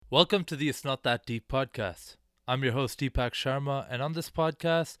Welcome to the It's Not That Deep podcast. I'm your host, Deepak Sharma, and on this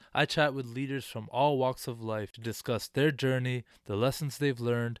podcast, I chat with leaders from all walks of life to discuss their journey, the lessons they've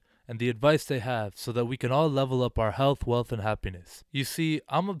learned, and the advice they have so that we can all level up our health, wealth, and happiness. You see,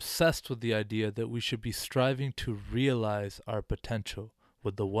 I'm obsessed with the idea that we should be striving to realize our potential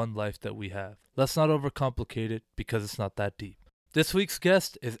with the one life that we have. Let's not overcomplicate it because it's not that deep. This week's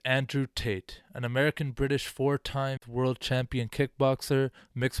guest is Andrew Tate, an American-British four-time world champion kickboxer,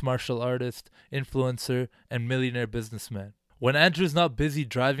 mixed martial artist, influencer, and millionaire businessman. When Andrew's not busy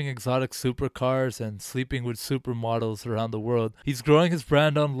driving exotic supercars and sleeping with supermodels around the world, he's growing his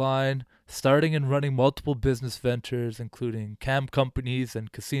brand online, starting and running multiple business ventures, including cam companies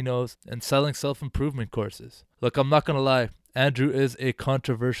and casinos, and selling self-improvement courses. Look, I'm not gonna lie, Andrew is a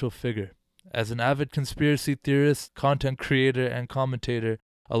controversial figure. As an avid conspiracy theorist, content creator, and commentator,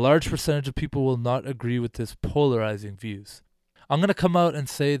 a large percentage of people will not agree with his polarizing views. I'm going to come out and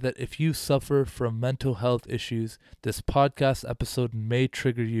say that if you suffer from mental health issues, this podcast episode may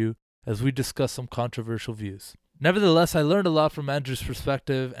trigger you as we discuss some controversial views. Nevertheless, I learned a lot from Andrew's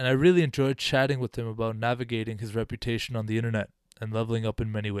perspective, and I really enjoyed chatting with him about navigating his reputation on the internet and leveling up in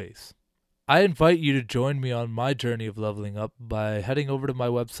many ways. I invite you to join me on my journey of leveling up by heading over to my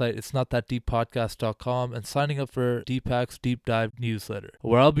website, itsnotthatdeeppodcast.com, and signing up for Deepak's Deep Dive newsletter,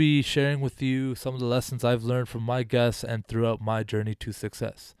 where I'll be sharing with you some of the lessons I've learned from my guests and throughout my journey to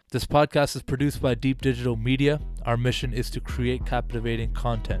success. This podcast is produced by Deep Digital Media. Our mission is to create captivating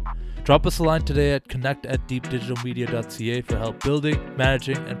content. Drop us a line today at connect@deepdigitalmedia.ca for help building,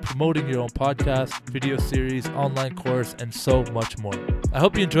 managing, and promoting your own podcast, video series, online course, and so much more. I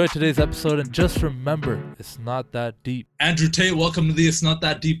hope you enjoyed today's episode, and just remember, it's not that deep. Andrew Tate, welcome to the It's Not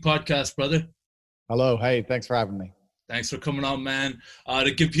That Deep podcast, brother. Hello. Hey, thanks for having me. Thanks for coming on, man.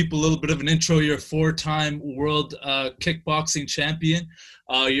 To give people a little bit of an intro, you're a four-time world kickboxing champion.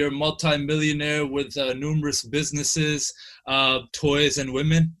 You're a multi-millionaire with numerous businesses, toys, and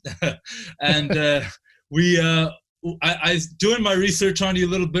women. And I doing my research on you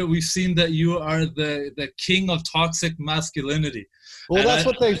a little bit. We've seen that you are the king of toxic masculinity. Well, that's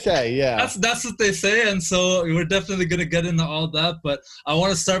what they say, yeah. That's what they say, and so we're definitely going to get into all that. But I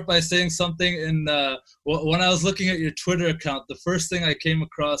want to start by saying something. When I was looking at your Twitter account, the first thing I came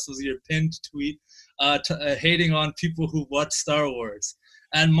across was your pinned tweet hating on people who watch Star Wars.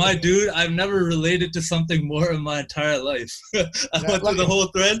 And my dude, I've never related to something more in my entire life. I went through the whole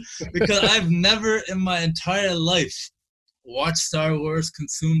thread because I've never in my entire life watched Star Wars,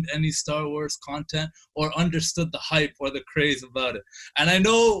 consumed any Star Wars content, or understood the hype or the craze about it. And I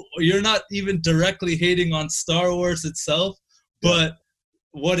know you're not even directly hating on Star Wars itself, but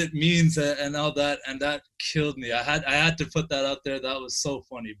what it means and all that, and that killed me. I had to put that out there. That was so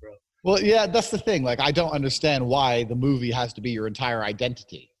funny, bro. Well, yeah, that's the thing. Like, I don't understand why the movie has to be your entire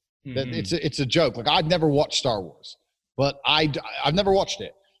identity. Mm-hmm. It's a joke. Like, I've never watched Star Wars, but I've never watched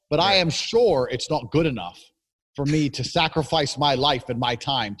it. But I am sure it's not good enough for me to sacrifice my life and my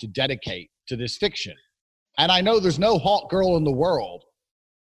time to dedicate to this fiction. And I know there's no hot girl in the world,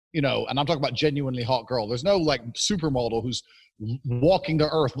 and I'm talking about genuinely hot girl. There's no like supermodel who's walking the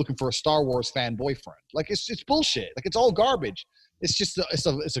earth looking for a Star Wars fan boyfriend. Like, it's bullshit. Like, it's all garbage. It's just it's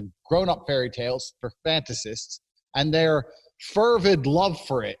a grown-up fairy tales for fantasists, and their fervid love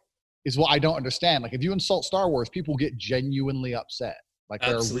for it is what I don't understand. Like, if you insult Star Wars, people get genuinely upset. Like,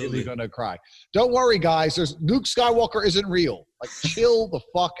 they're really going to cry. Don't worry, guys. Luke Skywalker isn't real. Like, chill the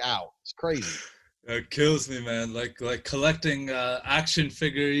fuck out. It's crazy. It kills me, man. Like collecting action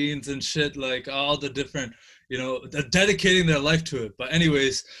figurines and shit, like all the different, dedicating their life to it. But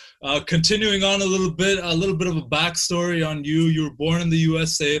anyways, continuing on a little bit of a backstory on you. You were born in the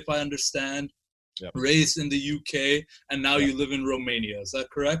USA, if I understand, raised in the UK, and now you live in Romania. Is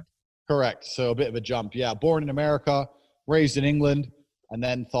that correct? Correct. So a bit of a jump. Yeah, born in America, raised in England. And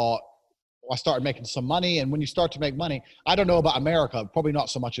then I started making some money. And when you start to make money, I don't know about America, probably not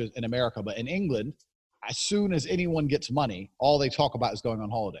so much as in America, but in England, as soon as anyone gets money, all they talk about is going on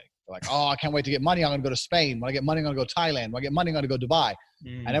holiday. They're like, oh, I can't wait to get money. I'm going to go to Spain. When I get money, I'm going to go to Thailand. When I get money, I'm going to go to Dubai.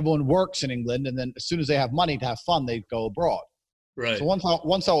 And everyone works in England. And then as soon as they have money to have fun, they go abroad. Right. So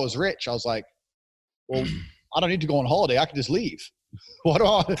once I was rich, I was like, well, I don't need to go on holiday. I can just leave. No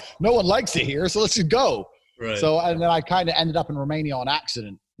one likes it here, so let's just go. Right. So, and then I kind of ended up in Romania on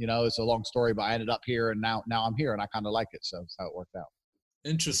accident. It's a long story, but I ended up here, and now I'm here, and I kind of like it. So that's how it worked out.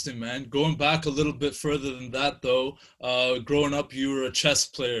 Interesting, man. Going back a little bit further than that, though, growing up, you were a chess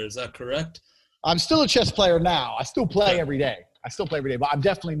player. Is that correct? I'm still a chess player now. I still play every day. But I'm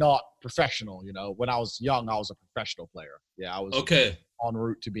definitely not professional. When I was young, I was a professional player. Yeah, I was en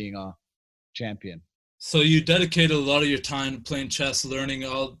route to being a champion. So you dedicated a lot of your time to playing chess, learning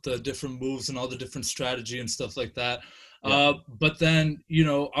all the different moves and all the different strategy and stuff like that. Yeah. But then,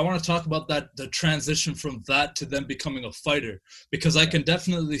 I want to talk about the transition from that to then becoming a fighter, because I can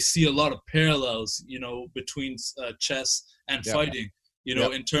definitely see a lot of parallels, between chess and Yep. fighting,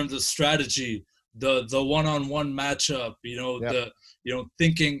 in terms of strategy, the one-on-one matchup, Yep.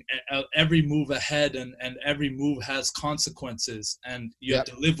 thinking every move ahead, and every move has consequences, and you have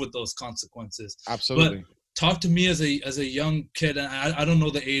Yep. to live with those consequences. But Absolutely. talk to me as a young kid, and I don't know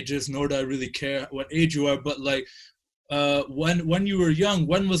the ages, nor do I really care what age you are, but like, when you were young,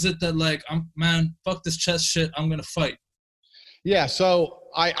 when was it that like, man, fuck this chess shit, I'm gonna fight? Yeah. So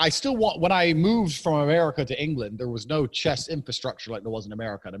I still when I moved from America to England, there was no chess infrastructure like there was in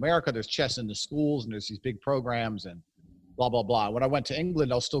America. In America, there's chess in the schools and there's these big programs and blah, blah, blah. When I went to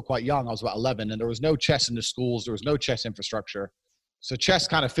England, I was still quite young. I was about 11 and there was no chess in the schools. There was no chess infrastructure. So chess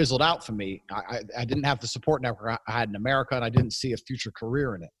kind of fizzled out for me. I didn't have the support network I had in America, and I didn't see a future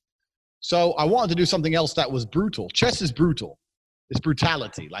career in it. So I wanted to do something else that was brutal. Chess is brutal. It's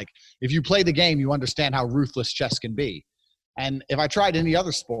brutality. Like if you play the game, you understand how ruthless chess can be. And if I tried any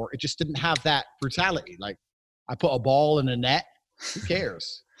other sport, it just didn't have that brutality. Like I put a ball in a net. Who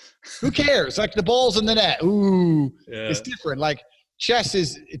cares? Who cares? Like the ball's in the net. Ooh, it's different. Like chess,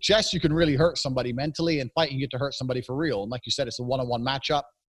 you can really hurt somebody mentally, and fighting you get to hurt somebody for real. And like you said, it's a one-on-one matchup.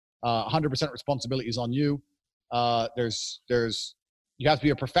 100% responsibility is on you. There's you have to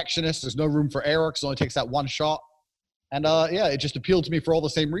be a perfectionist. There's no room for error because it only takes that one shot. And yeah, it just appealed to me for all the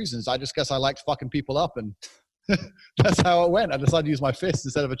same reasons. I just guess I liked fucking people up, and that's how it went. I decided to use my fist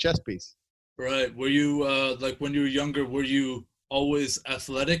instead of a chess piece. Right. Were you like, when you were younger, were you always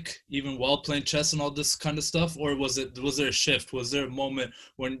athletic even while playing chess and all this kind of stuff, or was there a shift? Was there a moment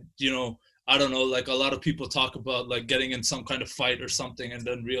when, I don't know, like a lot of people talk about like getting in some kind of fight or something and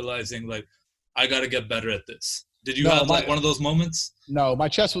then realizing like, I got to get better at this. Did you have like one of those moments? No, my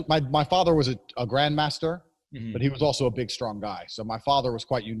chess was my father was a grandmaster, Mm-hmm. but he was also a big, strong guy. So my father was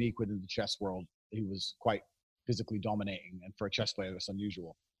quite unique within the chess world. He was quite physically dominating, and for a chess player, that's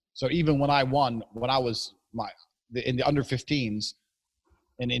unusual. So even when I won, when I was in the under 15s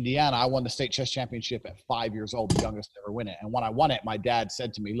in Indiana, I won the state chess championship at 5 years old, the youngest to ever win it. And when I won it, my dad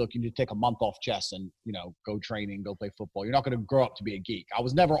said to me, "Look, you need to take a month off chess and go training, go play football. You're not going to grow up to be a geek." I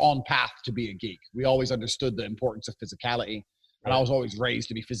was never on path to be a geek. We always understood the importance of physicality, and I was always raised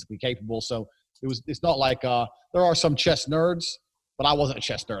to be physically capable. So it's not like there are some chess nerds, but I wasn't a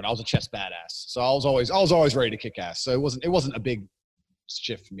chess nerd. I was a chess badass. So I was always ready to kick ass. So it wasn't a big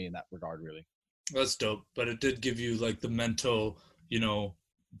shift for me in that regard, really. That's dope. But it did give you like the mental,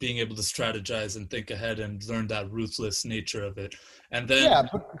 being able to strategize and think ahead and learn that ruthless nature of it. And then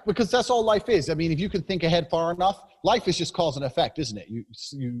because that's all life is. I mean, if you can think ahead far enough, life is just cause and effect, isn't it?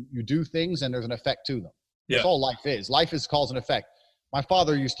 You do things and there's an effect to them. That's all life is. Life is cause and effect. My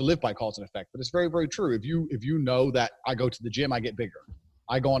father used to live by cause and effect, but it's very, very true. If you know that I go to the gym, I get bigger.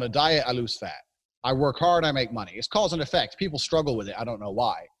 I go on a diet, I lose fat. I work hard, I make money. It's cause and effect. People struggle with it. I don't know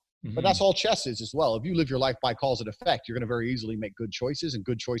why. Mm-hmm. But that's all chess is as well. If you live your life by cause and effect, you're going to very easily make good choices, and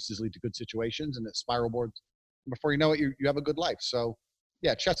good choices lead to good situations, and it spiral boards. Before you know it, you have a good life. So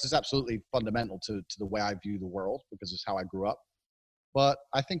yeah, chess is absolutely fundamental to the way I view the world, because it's how I grew up. But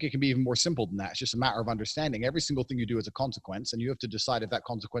I think it can be even more simple than that. It's just a matter of understanding every single thing you do is a consequence, and you have to decide if that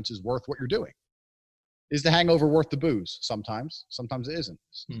consequence is worth what you're doing. Is the hangover worth the booze? Sometimes it isn't.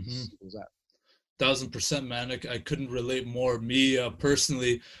 Mm-hmm. As simple as that. 1,000%, man. I couldn't relate more. Me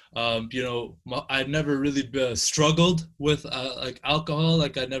personally, I've never really struggled with like alcohol.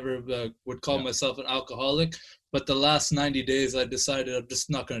 Like I never would call myself an alcoholic. But the last 90 days, I decided I'm just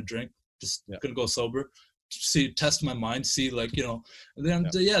not going to drink. Just going to go sober. Test my mind. See, like, and then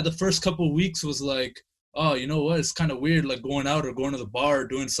the first couple of weeks was like, oh, you know what? It's kind of weird, like going out or going to the bar or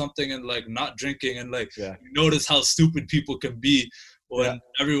doing something and like not drinking, and like you notice how stupid people can be when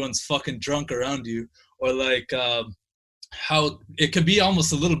everyone's fucking drunk around you, or like how it could be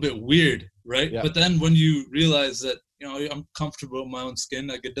almost a little bit weird, right? But then when you realize that, I'm comfortable in my own skin,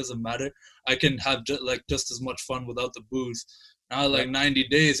 like it doesn't matter, I can have just as much fun without the booze. Now, like 90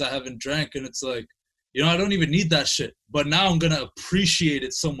 days I haven't drank, and it's like, I don't even need that shit, but now I'm gonna appreciate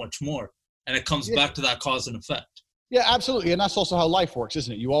it so much more, and it comes back to that cause and effect. Yeah, absolutely. And that's also how life works,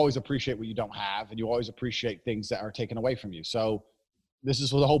 isn't it? You always appreciate what you don't have, and you always appreciate things that are taken away from you. So this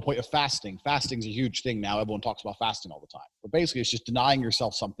is the whole point of fasting. Fasting's a huge thing now. Everyone talks about fasting all the time. But basically, it's just denying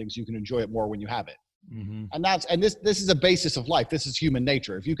yourself something so you can enjoy it more when you have it. Mm-hmm. And this is a basis of life. This is human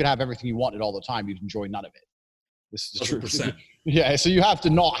nature. If you could have everything you wanted all the time, you'd enjoy none of it. This is the truth. Yeah, so you have to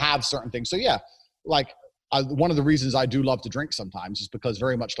not have certain things. So yeah, like one of the reasons I do love to drink sometimes is because,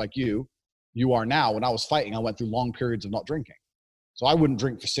 very much like you, you are now. When I was fighting, I went through long periods of not drinking. So I wouldn't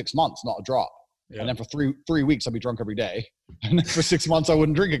drink for 6 months, not a drop. Yeah. And then for three weeks, I'd be drunk every day. And then for 6 months, I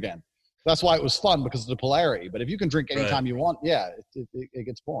wouldn't drink again. That's why it was fun, because of the polarity. But if you can drink anytime you want, it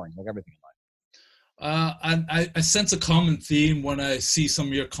gets boring, like everything in life. I sense a common theme when I see some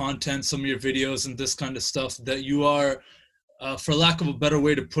of your content, some of your videos and this kind of stuff, that you are, for lack of a better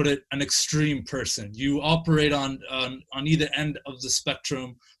way to put it, an extreme person. You operate on either end of the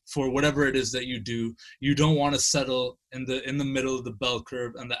spectrum for whatever it is that you do. You don't want to settle in the middle of the bell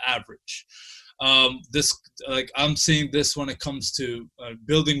curve and the average. I'm seeing this when it comes to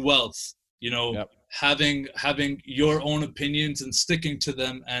building wealth, yep. having your own opinions and sticking to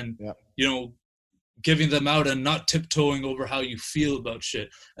them, and, yep. Giving them out and not tiptoeing over how you feel about shit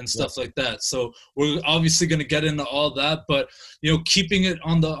and stuff like that. So we're obviously going to get into all that, but, keeping it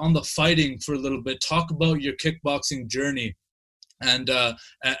on the fighting for a little bit, talk about your kickboxing journey and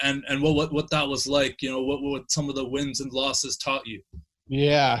what that was like, what some of the wins and losses taught you.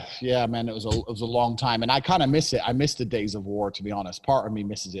 Yeah, man, it was a long time, and I kind of miss it. I miss the days of war, to be honest. Part of me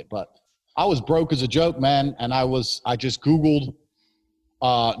misses it, but I was broke as a joke, man, and I just Googled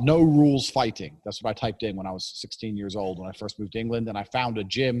no rules fighting. That's what I typed in when I was 16 years old, when I first moved to England, and I found a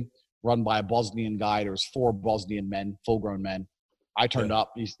gym run by a Bosnian guy. There was 4 Bosnian men, full-grown men. I turned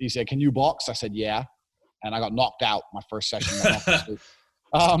up. He said, "Can you box?" I said, "Yeah," and I got knocked out my first session.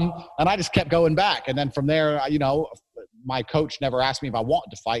 And I just kept going back, and then from there, my coach never asked me if I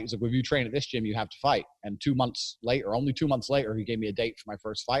wanted to fight. He's like, "If you train at this gym, you have to fight." And only 2 months later, he gave me a date for my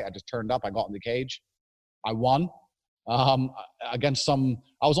first fight. I just turned up. I got in the cage. I won. Against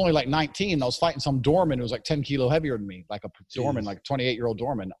I was only like 19. I was fighting some doorman who was like 10 kilo heavier than me, like a doorman, like a 28-year-old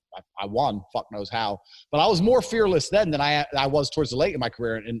doorman. I won, fuck knows how. But I was more fearless then than I was towards the late in my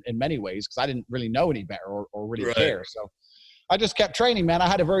career in many ways, because I didn't really know any better or really care. So I just kept training, man. I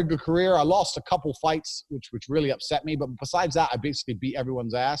had a very good career. I lost a couple fights, which really upset me. But besides that, I basically beat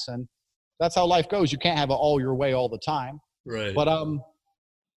everyone's ass. And that's how life goes. You can't have it all your way all the time. Right. But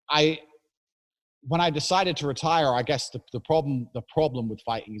when I decided to retire, I guess the problem with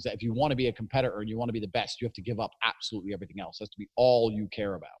fighting is that if you want to be a competitor and you want to be the best, you have to give up absolutely everything else. It has to be all you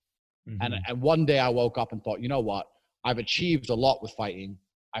care about. Mm-hmm. And one day I woke up and thought, you know what? I've achieved a lot with fighting.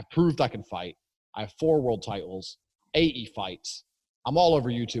 I've proved I can fight. I have 4 world titles, 80 fights. I'm all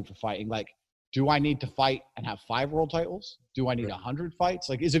over YouTube for fighting. Like, do I need to fight and have 5 world titles? Do I need 100 fights?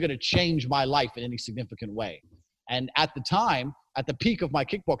 Like, is it going to change my life in any significant way? And at the time, at the peak of my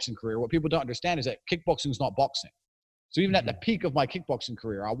kickboxing career, what people don't understand is that kickboxing is not boxing. So even at the peak of my kickboxing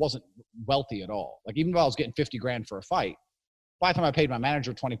career, I wasn't wealthy at all. Like, even though I was getting 50 grand for a fight, by the time I paid my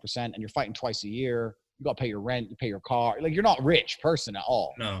manager 20%, and you're fighting twice a year, you got to pay your rent, you pay your car. Like, you're not a rich person at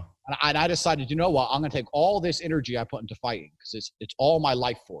all. No. And I decided, you know what? I'm going to take all this energy I put into fighting, because it's all my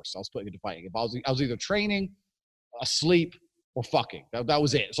life force I was putting into fighting. If I was either training, asleep, or fucking. That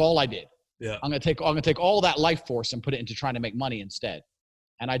was it. It's all I did. Yeah. I'm gonna take all that life force and put it into trying to make money instead.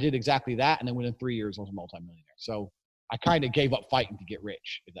 And I did exactly that. And then within 3 years, I was a multimillionaire. So I kind of gave up fighting to get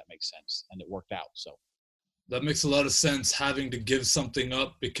rich, if that makes sense. And it worked out. So that makes a lot of sense, having to give something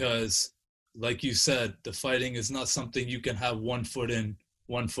up, because like you said, the fighting is not something you can have 1 foot in,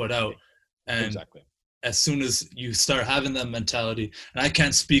 1 foot out. And exactly. As soon as you start having that mentality, and I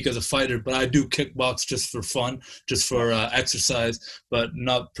can't speak as a fighter, but I do kickbox just for fun, just for exercise, but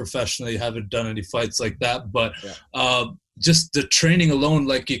not professionally. Haven't done any fights like that. But just the training alone,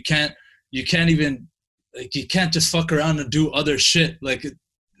 like you can't just fuck around and do other shit. Like,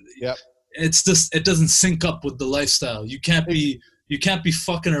 it's just, it doesn't sync up with the lifestyle. You can't be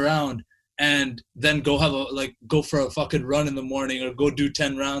fucking around and then go for a fucking run in the morning, or go do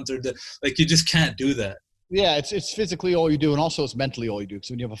 10 rounds, you just can't do that. Yeah, it's physically all you do, and also it's mentally all you do. Because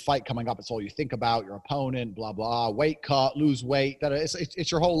when you have a fight coming up, it's all you think about, your opponent, blah, blah, weight cut, lose weight.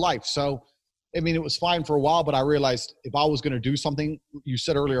 It's your whole life. So, I mean, it was fine for a while, but I realized if I was going to do something, you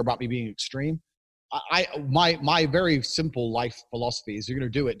said earlier about me being extreme, my very simple life philosophy is, you're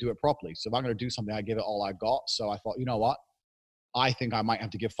going to do it properly. So if I'm going to do something, I give it all I've got. So I thought, you know what? I think I might have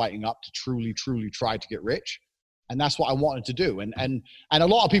to give fighting up to truly, truly try to get rich. And that's what I wanted to do. And a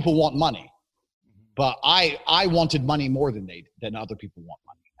lot of people want money, but I wanted money more than other people want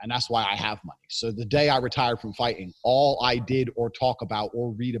money. And that's why I have money. So the day I retired from fighting, all I did or talk about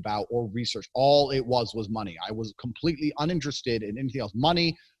or read about or research, all it was money. I was completely uninterested in anything else.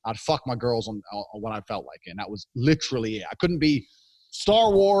 Money, I'd fuck my girls on when I felt like it. And that was literally it. I couldn't be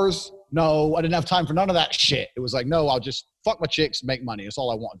Star Wars. No, I didn't have time for none of that shit. It was like, no, I'll just fuck my chicks, make money. That's all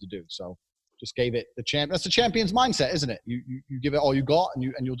I wanted to do. So just gave it the champ. That's the champion's mindset, isn't it? You give it all you got, and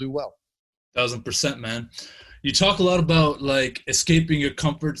you'll do well. 1,000%, man. You talk a lot about like escaping your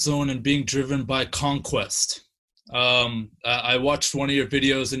comfort zone and being driven by conquest. I watched one of your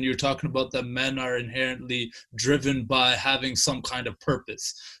videos and you were talking about that men are inherently driven by having some kind of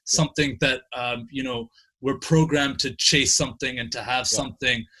purpose, something that, we're programmed to chase something and to have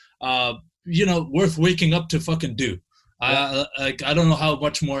something, worth waking up to fucking do. I don't know how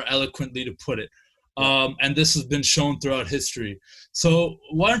much more eloquently to put it. And this has been shown throughout history. So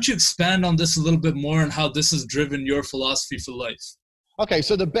why don't you expand on this a little bit more and how this has driven your philosophy for life? Okay,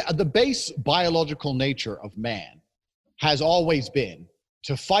 so the base biological nature of man has always been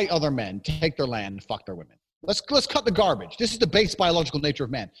to fight other men, take their land, and fuck their women. Let's cut the garbage. This is the base biological nature of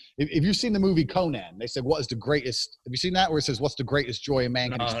man. If you've seen the movie Conan, they said, what is the greatest, have you seen that? Where it says, what's the greatest joy a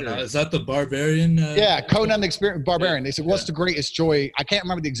man can experience? No. Is that the barbarian? Yeah, Conan the Barbarian. They said, what's the greatest joy? I can't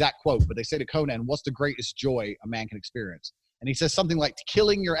remember the exact quote, but they say to Conan, what's the greatest joy a man can experience? And he says something like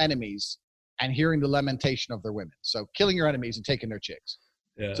killing your enemies and hearing the lamentation of their women. So killing your enemies and taking their chicks.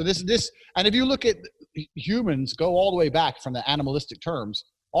 Yeah. So this, and if you look at humans, go all the way back from the animalistic terms,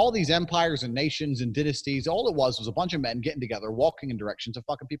 all these empires and nations and dynasties, all it was a bunch of men getting together, walking in directions of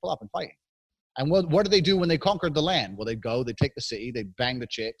fucking people up and fighting. And what do they do when they conquered the land? Well, they'd take the city, they'd bang the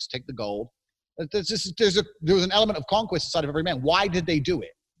chicks, take the gold. There was an element of conquest inside of every man. Why did they do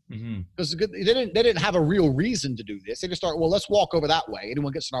it? Because they didn't have a real reason to do this. They just thought, well, let's walk over that way.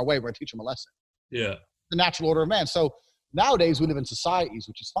 Anyone gets in our way, we're going to teach them a lesson. Yeah. The natural order of man. So nowadays we live in societies,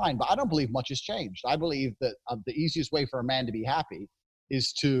 which is fine, but I don't believe much has changed. I believe that the easiest way for a man to be happy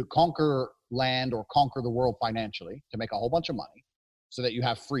is to conquer land or conquer the world financially, to make a whole bunch of money so that you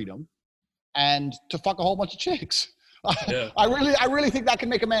have freedom, and to fuck a whole bunch of chicks. Yeah. I really think that can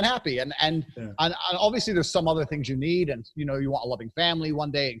make a man happy. And obviously there's some other things you need, and you want a loving family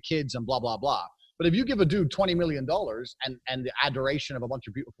one day and kids and blah, blah, blah. But if you give a dude $20 million and the adoration of a bunch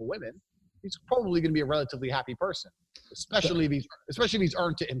of beautiful women, he's probably going to be a relatively happy person, especially if he's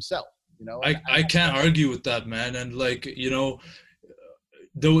earned it himself. I can't argue with that, man. And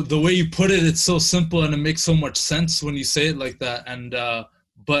the way you put it, it's so simple and it makes so much sense when you say it like that. And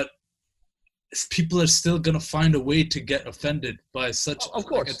but people are still gonna find a way to get offended by such. Of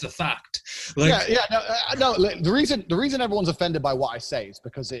course, it's a fact. No. The reason everyone's offended by what I say is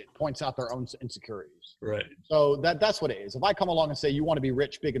because it points out their own insecurities. Right. So that's what it is. If I come along and say you want to be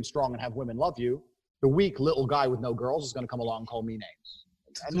rich, big, and strong, and have women love you, the weak little guy with no girls is going to come along and call me names.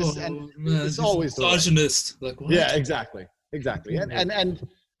 It's always misogynist. Like what? Yeah, exactly.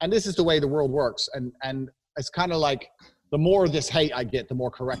 And this is the way the world works. And it's kind of like the more of this hate I get, the more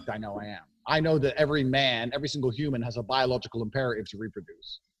correct I know I am. I know that every single human has a biological imperative to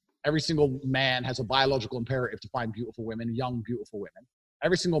reproduce. Every single man has a biological imperative to find beautiful women, young, beautiful women.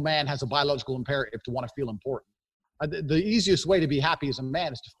 Every single man has a biological imperative to want to feel important. The easiest way to be happy as a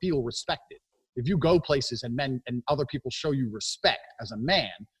man is to feel respected. If you go places and men and other people show you respect as a man,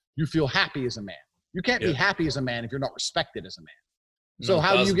 you feel happy as a man. You can't be happy as a man if you're not respected as a man. So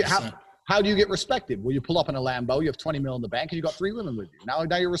how do you get respected? Well, you pull up in a Lambo, you have 20 mil in the bank, and you got 3 women with you. Now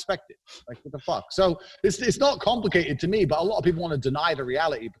you're respected. Like, what the fuck? So it's not complicated to me, but a lot of people want to deny the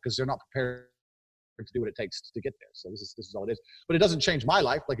reality because they're not prepared to do what it takes to get there. So this is all it is. But it doesn't change my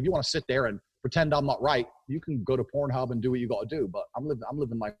life. Like, if you want to sit there and pretend I'm not right, you can go to Pornhub and do what you got to do. But I'm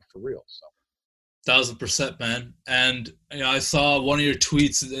living life for real. So. 1,000%, man. And I saw one of your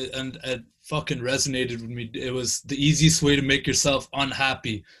tweets and it fucking resonated with me. It was the easiest way to make yourself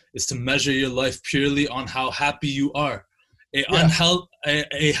unhappy is to measure your life purely on how happy you are.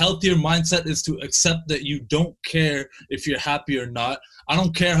 A healthier mindset is to accept that you don't care if you're happy or not. I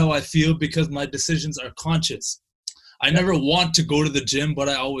don't care how I feel because my decisions are conscious. I never want to go to the gym, but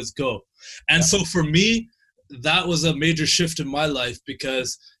I always go. And so for me, that was a major shift in my life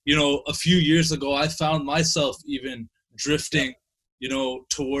because, a few years ago, I found myself even drifting,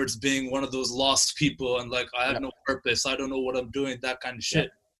 towards being one of those lost people and like, I have no purpose. I don't know what I'm doing, that kind of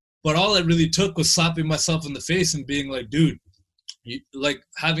shit. But all it really took was slapping myself in the face and being like, dude,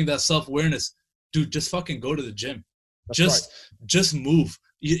 having that self-awareness, dude, just fucking go to the gym. Just move.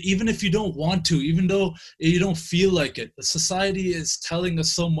 Even if you don't want to, even though you don't feel like it, the society is telling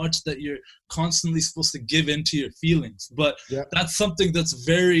us so much that you're constantly supposed to give into your feelings. But that's something that's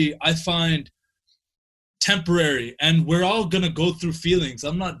very, I find, temporary. And we're all going to go through feelings.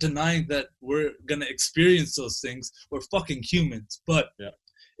 I'm not denying that we're going to experience those things. We're fucking humans. But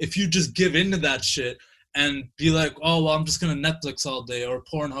if you just give into that shit and be like, oh, well, I'm just going to Netflix all day or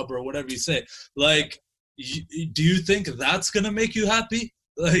Pornhub or whatever you say, do you think that's going to make you happy?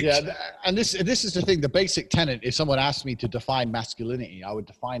 And this is the thing, the basic tenet. If someone asked me to define masculinity, I would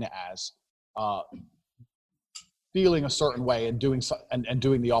define it as feeling a certain way and doing and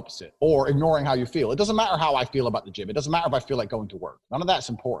doing the opposite, or ignoring how you feel. It doesn't matter how I feel about the gym. It doesn't matter if I feel like going to work. None of that's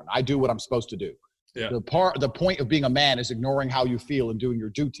important. I do what I'm supposed to do. Yeah. The point of being a man is ignoring how you feel and doing your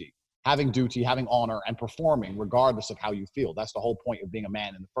duty, having honor, and performing regardless of how you feel. That's the whole point of being a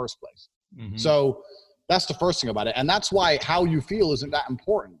man in the first place. Mm-hmm. So that's the first thing about it. And that's why how you feel isn't that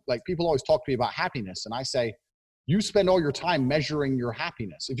important. Like, people always talk to me about happiness, and I say, you spend all your time measuring your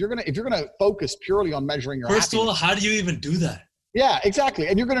happiness. If you're gonna focus purely on measuring your happiness. First of all, how do you even do that? Yeah, exactly.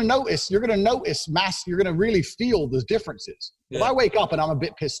 And you're gonna notice you're gonna really feel the differences. Yeah. If I wake up and I'm a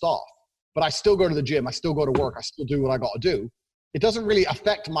bit pissed off, but I still go to the gym, I still go to work, I still do what I gotta do, it doesn't really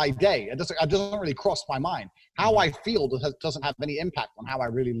affect my day. It doesn't really cross my mind. How I feel doesn't have any impact on how I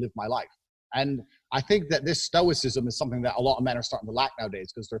really live my life. And I think that this stoicism is something that a lot of men are starting to lack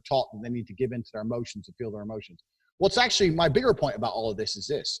nowadays, because they're taught that they need to give into their emotions and feel their emotions. What's actually my bigger point about all of this is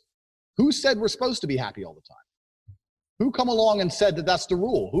this. Who said we're supposed to be happy all the time? Who come along and said that that's the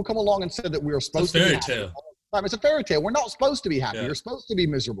rule? Who come along and said that we are supposed to be happy? It's a fairy tale. It's a fairy tale. We're not supposed to be happy. Yeah. You're supposed to be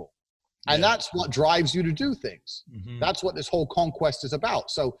miserable. And that's what drives you to do things. Mm-hmm. That's what this whole conquest is about.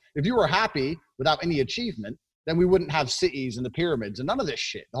 So if you were happy without any achievement, then we wouldn't have cities and the pyramids and none of this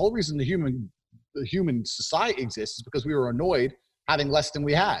shit. The whole reason the human society exists is because we were annoyed having less than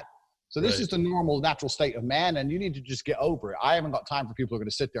we had. So this is the normal, natural state of man, and you need to just get over it. I haven't got time for people who are going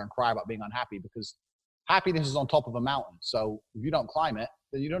to sit there and cry about being unhappy, because happiness is on top of a mountain. So if you don't climb it,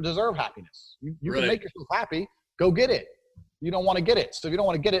 then you don't deserve happiness. You can make yourself happy. Go get it. You don't want to get it. So if you don't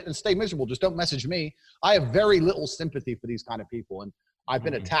want to get it, then stay miserable. Just don't message me. I have very little sympathy for these kind of people. And I've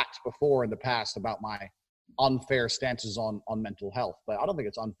been attacked before in the past about my unfair stances on mental health, but I don't think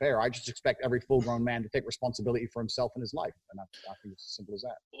it's unfair. I just expect every full-grown man to take responsibility for himself and his life, and I think it's as simple as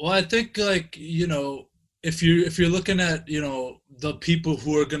that. Well, I think, like, you know, if you're looking at, you know, the people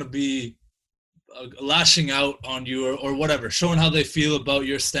who are going to be lashing out on you or whatever, showing how they feel about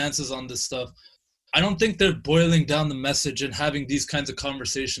your stances on this stuff, I don't think they're boiling down the message and having these kinds of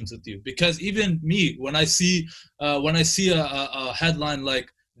conversations with you. Because even me, when I see a headline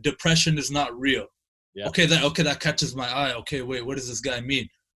like "depression is not real," yeah. Okay, that catches my eye. Okay, wait, what does this guy mean?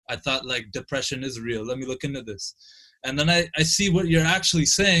 I thought, like, depression is real. Let me look into this. And then I see what you're actually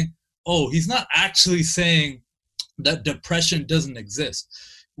saying. Oh, he's not actually saying that depression doesn't exist.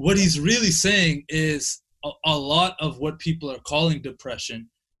 What he's really saying is a lot of what people are calling depression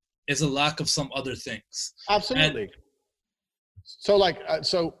is a lack of some other things. Absolutely.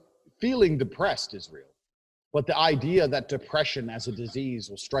 So feeling depressed is real. But the idea that depression as a disease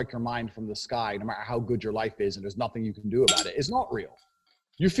will strike your mind from the sky, no matter how good your life is, and there's nothing you can do about it, is not real.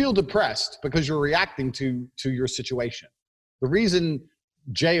 You feel depressed because you're reacting to your situation. The reason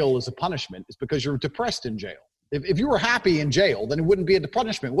jail is a punishment is because you're depressed in jail. If you were happy in jail, then it wouldn't be a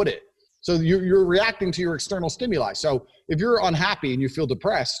punishment, would it? So you're reacting to your external stimuli. So if you're unhappy and you feel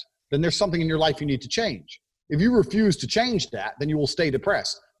depressed, then there's something in your life you need to change. If you refuse to change that, then you will stay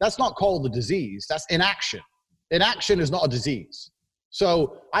depressed. That's not called a disease. That's inaction. Inaction is not a disease.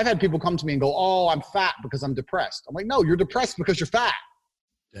 So I've had people come to me and go, "Oh, I'm fat because I'm depressed." I'm like, "No, you're depressed because you're fat."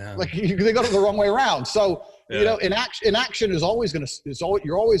 Yeah. Like, they got it the wrong way around. So, you know, inaction is always going to,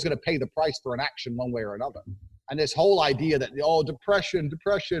 you're always going to pay the price for an action one way or another. And this whole idea that, oh, depression,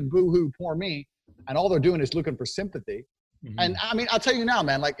 boo-hoo, poor me. And all they're doing is looking for sympathy. Mm-hmm. And I mean, I'll tell you now,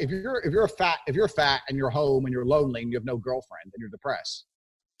 man, like, if you're fat and you're home and you're lonely and you have no girlfriend and you're depressed,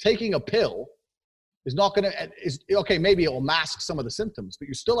 taking a pill is not going to, okay, maybe it will mask some of the symptoms, but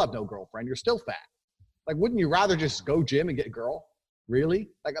you still have no girlfriend. You're still fat. Like, wouldn't you rather just go gym and get a girl? Really?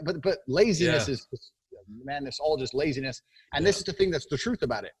 Like, but laziness is, man, it's all just laziness. And this is the thing that's the truth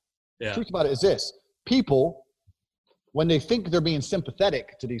about it. Yeah. The truth about it is this: people, when they think they're being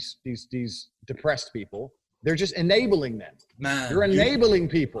sympathetic to these depressed people, they're just enabling them. Man, you're enabling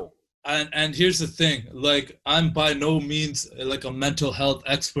people. And here's the thing: like, I'm by no means like a mental health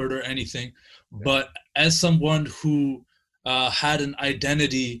expert or anything, but as someone who had an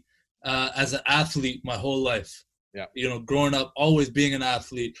identity as an athlete my whole life. Yeah. You know, growing up, always being an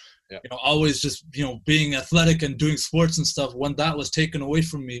athlete, you know, always just, you know, being athletic and doing sports and stuff. When that was taken away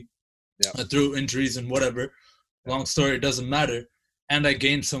from me through injuries and whatever, long story, it doesn't matter. And I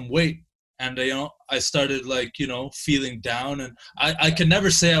gained some weight, and, you know, I started, like, you know, feeling down. And I can never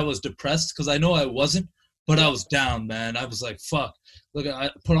say I was depressed, because I know I wasn't, but I was down, man. I was like, fuck, look,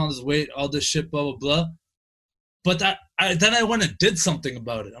 I put on this weight, all this shit, blah, blah, blah. But then I went and did something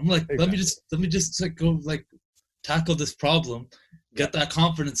about it. I'm like, let me just like go, like, tackle this problem, get that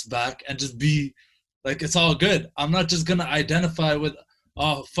confidence back, and just be like, it's all good. I'm not just gonna identify with,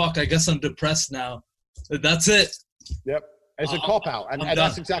 oh fuck, I guess I'm depressed now. That's it. Yep. It's a cop out, and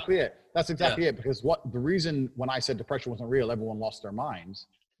that's exactly it. That's exactly Yeah. it. Because the reason when I said depression wasn't real, everyone lost their minds,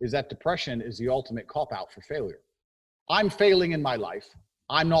 is that depression is the ultimate cop out for failure. I'm failing in my life.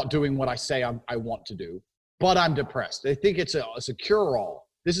 I'm not doing what I say I want to do, but I'm depressed. They think it's a cure-all.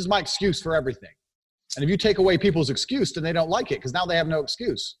 This is my excuse for everything. And if you take away people's excuse, then they don't like it because now they have no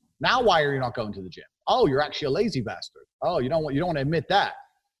excuse. Now, why are you not going to the gym? Oh, you're actually a lazy bastard. Oh, you don't want to admit that.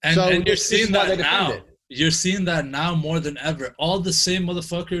 And you're seeing that now. You're seeing that now more than ever. All the same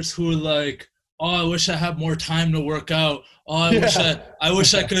motherfuckers who are like, oh, I wish I had more time to work out. Oh, I wish I could,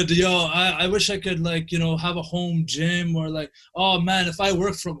 I wish I could like, have a home gym, or like, oh man, if I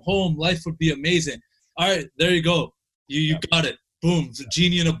worked from home, life would be amazing. All right, there you go. You got it. Boom, it's a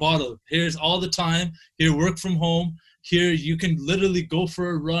genie in a bottle. Here's all the time. Here, work from home. Here, you can literally go for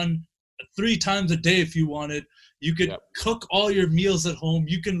a run 3 times a day if you wanted. You could cook all your meals at home.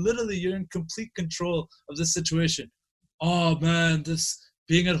 You can literally, you're in complete control of this situation. Oh man, this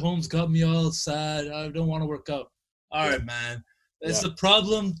being at home's got me all sad. I don't want to work out. All right, man. It's the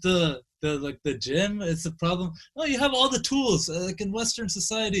problem. The gym. It's the problem. No, you have all the tools like in Western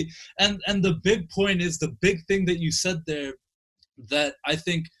society. And the big point is the big thing that you said there, that I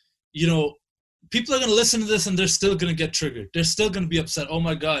think, people are going to listen to this and they're still going to get triggered. They're still going to be upset. Oh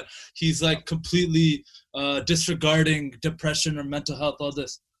my God, he's like completely disregarding depression or mental health, all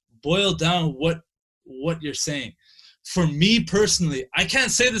this. Boil down what you're saying. For me personally, I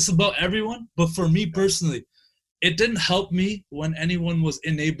can't say this about everyone, but for me personally, it didn't help me when anyone was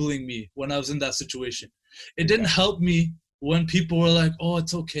enabling me when I was in that situation. It didn't help me when people were like, oh,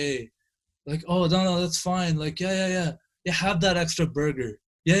 it's okay. Like, oh, no, that's fine. Like, yeah, have that extra burger.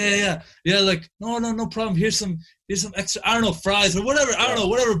 Yeah. Like, no problem. Here's some extra, I don't know, fries or whatever. I don't know,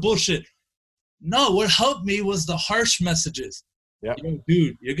 whatever bullshit. No, what helped me was the harsh messages. Yeah. Yo,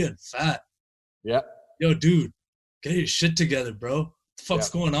 dude, you're getting fat. Yeah. Yo, dude, get your shit together, bro. What the fuck's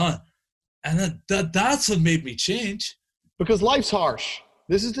going on? And that's what made me change. Because life's harsh.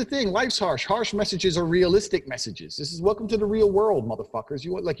 This is the thing. Life's harsh. Harsh messages are realistic messages. This is welcome to the real world, motherfuckers.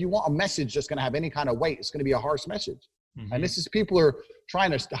 You want a message that's going to have any kind of weight. It's going to be a harsh message. Mm-hmm. And this is people are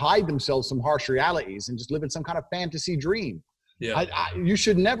trying to hide themselves from harsh realities and just live in some kind of fantasy dream. Yeah. You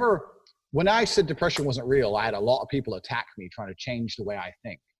should never, when I said depression wasn't real, I had a lot of people attack me trying to change the way I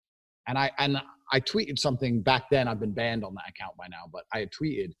think. And I tweeted something back then. I've been banned on that account by now, but I had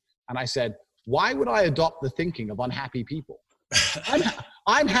tweeted and I said, why would I adopt the thinking of unhappy people?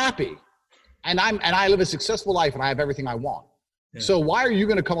 I'm happy and I live a successful life and I have everything I want. Yeah. So why are you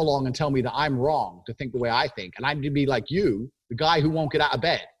going to come along and tell me that I'm wrong to think the way I think? And I'm going to be like you, the guy who won't get out of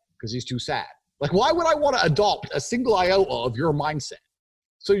bed because he's too sad. Like, why would I want to adopt a single iota of your mindset?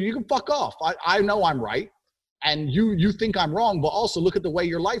 So you can fuck off. I know I'm right. And you think I'm wrong, but also look at the way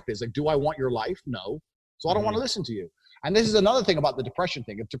your life is. Like, do I want your life? No. So I don't want to listen to you. And this is another thing about the depression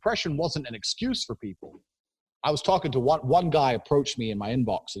thing. If depression wasn't an excuse for people, I was talking to one guy approached me in my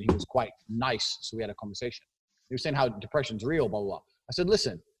inbox and he was quite nice. So we had a conversation. He was saying how depression's real, blah, blah, blah. I said,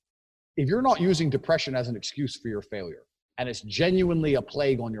 listen, if you're not using depression as an excuse for your failure and it's genuinely a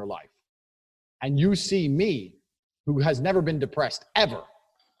plague on your life, and you see me who has never been depressed ever,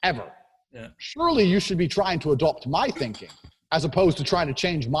 surely you should be trying to adopt my thinking as opposed to trying to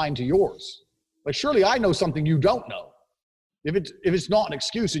change mine to yours. Like, surely I know something you don't know. If it's not an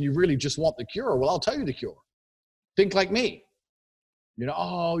excuse and you really just want the cure, well, I'll tell you the cure. Think like me.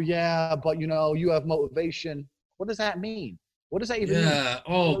 Oh yeah, but you have motivation. What does that mean? What does that even mean? Yeah.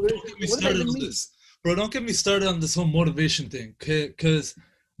 Oh, don't get me started on this. Bro, don't get me started on this whole motivation thing. Because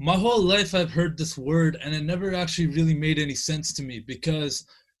my whole life I've heard this word and it never actually really made any sense to me. Because,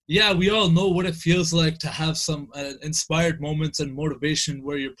 yeah, we all know what it feels like to have some inspired moments and motivation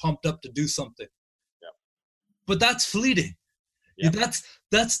where you're pumped up to do something. Yeah. But that's fleeting. Yeah.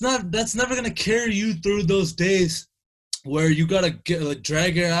 That's never going to carry you through those days where you gotta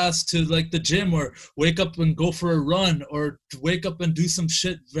drag your ass to like the gym or wake up and go for a run or wake up and do some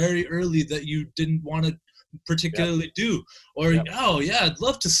shit very early that you didn't want to particularly do. Or, oh yeah, I'd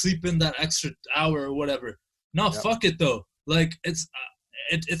love to sleep in that extra hour or whatever. No, fuck it though. Like it's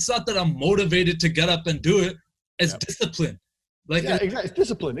not that I'm motivated to get up and do it. It's discipline. Like exactly. It's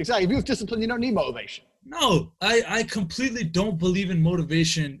discipline. Exactly. If you have discipline, you don't need motivation. No, I completely don't believe in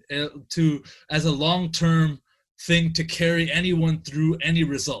motivation as a long-term thing to carry anyone through any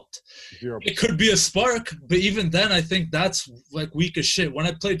result. 0%. It could be a spark, but even then I think that's like weak as shit. When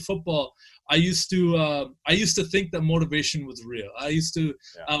I played football, I used to think that motivation was real. I used to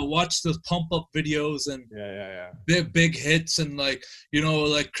watch the pump up videos and big hits and like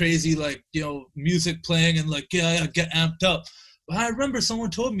crazy music playing and get amped up. But I remember someone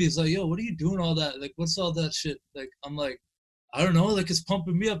told me, it's like, yo, what are you doing all that? Like, what's all that shit? Like, I'm like, I don't know, like it's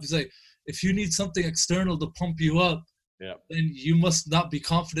pumping me up. He's like, if you need something external to pump you up, then you must not be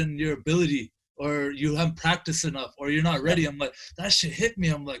confident in your ability, or you haven't practiced enough, or you're not ready. I'm like, that shit hit me.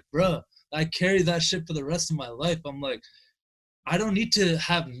 I'm like, bruh, I carry that shit for the rest of my life. I'm like, I don't need to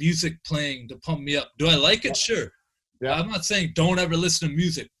have music playing to pump me up. Do I like it? Sure. Yeah. I'm not saying don't ever listen to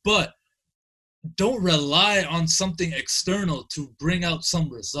music, but don't rely on something external to bring out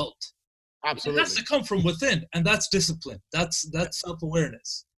some result. Absolutely. It has to come from within, and that's discipline. That's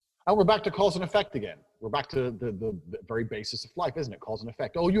self-awareness. And we're back to cause and effect again. We're back to the very basis of life, isn't it? Cause and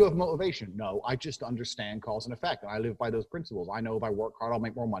effect. Oh, you have motivation. No, I just understand cause and effect. And I live by those principles. I know if I work hard, I'll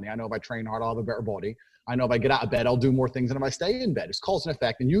make more money. I know if I train hard, I'll have a better body. I know if I get out of bed, I'll do more things than if I stay in bed. It's cause and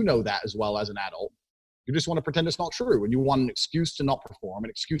effect. And you know that as well as an adult. You just want to pretend it's not true. And you want an excuse to not perform,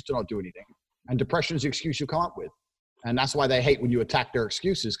 an excuse to not do anything. And depression is the excuse you come up with. And that's why they hate when you attack their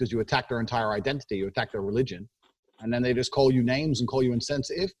excuses, because you attack their entire identity, you attack their religion. And then they just call you names and call you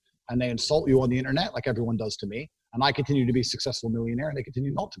insensitive. And they insult you on the internet like everyone does to me. And I continue to be a successful millionaire, and they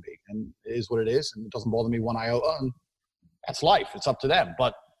continue not to be. And it is what it is. And it doesn't bother me one iota. And that's life. It's up to them.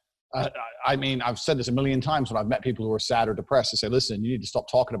 But I mean, I've said this a million times when I've met people who are sad or depressed. I say, listen, you need to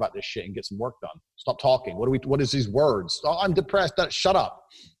stop talking about this shit and get some work done. Stop talking. What is these words? Oh, I'm depressed. Shut up.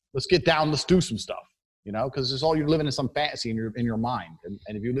 Let's get down. Let's do some stuff. You know, because it's all you're living in some fantasy in your mind.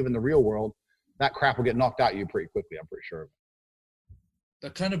 And if you live in the real world, that crap will get knocked out of you pretty quickly. I'm pretty sure of it.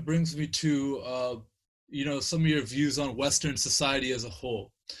 That kind of brings me to, some of your views on Western society as a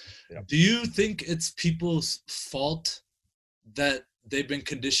whole. Yeah. Do you think it's people's fault that they've been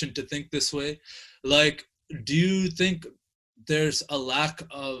conditioned to think this way? Like, do you think there's a lack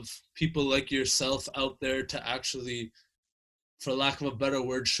of people like yourself out there to actually, for lack of a better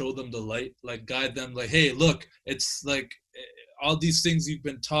word, show them the light, like guide them, like, hey, look, it's like all these things you've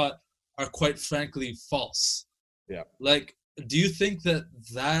been taught are quite frankly false. Yeah. Like, do you think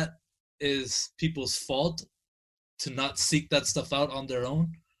that is people's fault to not seek that stuff out on their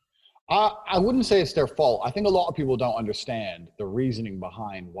own? I wouldn't say it's their fault. I think a lot of people don't understand the reasoning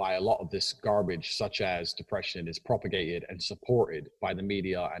behind why a lot of this garbage, such as depression, is propagated and supported by the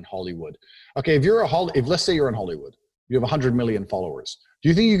media and Hollywood. Okay, if let's say you're in Hollywood, you have 100 million followers. Do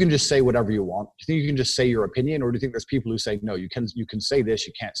you think you can just say whatever you want? Do you think you can just say your opinion? Or do you think there's people who say, no, you can say this,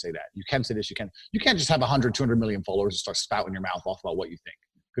 you can't say that. You can say this, you can't just have 100, 200 million followers and start spouting your mouth off about what you think.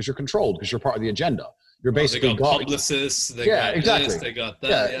 Because you're controlled, because you're part of the agenda. You're basically they got God. Publicists, they got exactly. This, they got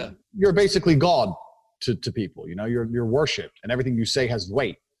that, yeah. You're basically God to people, you know, you're worshipped and everything you say has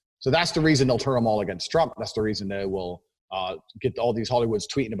weight. So that's the reason they'll turn them all against Trump. That's the reason they will get all these Hollywoods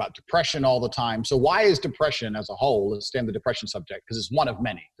tweeting about depression all the time. So why is depression as a whole, let's stay on the depression subject, because it's one of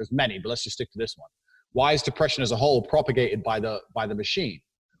many. There's many, but let's just stick to this one. Why is depression as a whole propagated by the machine?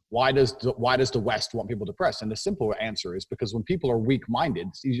 Why does the West want people depressed? And the simple answer is because when people are weak-minded,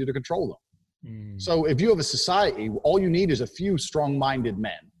 it's easier to control them. So if you have a society, all you need is a few strong-minded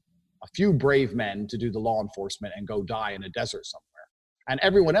men, a few brave men to do the law enforcement and go die in a desert somewhere. And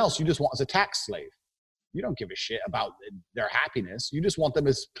everyone else you just want as a tax slave. You don't give a shit about their happiness. You just want them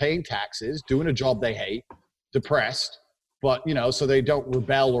as paying taxes, doing a job they hate, depressed, but, you know, so they don't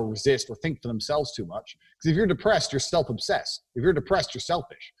rebel or resist or think for themselves too much. Because if you're depressed, you're self-obsessed. If you're depressed, you're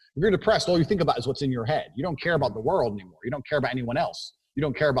selfish. If you're depressed, all you think about is what's in your head. You don't care about the world anymore. You don't care about anyone else. You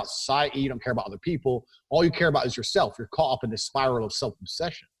don't care about society. You don't care about other people. All you care about is yourself. You're caught up in this spiral of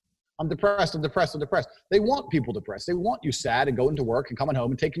self-obsession. I'm depressed. They want people depressed. They want you sad and going to work and coming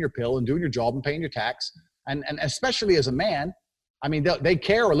home and taking your pill and doing your job and paying your tax. And especially as a man, I mean, they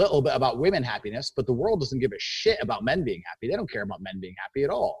care a little bit about women happiness, but the world doesn't give a shit about men being happy. They don't care about men being happy at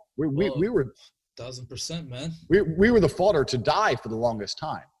all. We were 1,000%, man. We were the fodder to die for the longest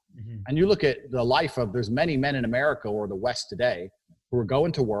time. Mm-hmm. And you look at the life of, there's many men in America or the West today who are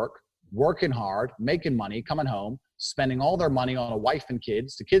going to work, working hard, making money, coming home, spending all their money on a wife and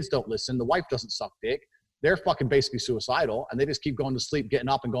kids. The kids don't listen. The wife doesn't suck dick. They're fucking basically suicidal, and they just keep going to sleep, getting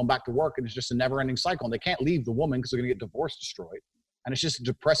up and going back to work. And it's just a never ending cycle. And they can't leave the woman because they're going to get divorced, destroyed. And it's just a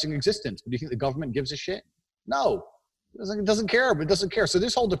depressing existence. But do you think the government gives a shit? No, it doesn't care. It doesn't care. So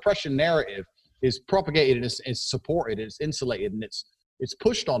this whole depression narrative is propagated, it's supported, it's insulated, and it's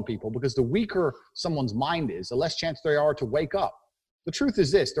pushed on people because the weaker someone's mind is, the less chance they are to wake up. The truth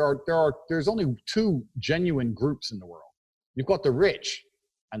is this: there's only two genuine groups in the world. You've got the rich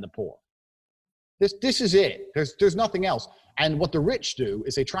and the poor. This is it. There's nothing else. And what the rich do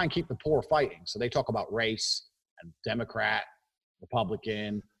is they try and keep the poor fighting. So they talk about race and Democrat,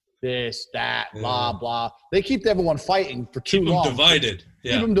 Republican, this, that, blah, blah. They keep everyone fighting for too long. Keep them divided.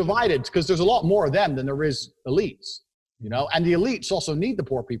 Yeah. Keep them divided because there's a lot more of them than there is elites. You know, and the elites also need the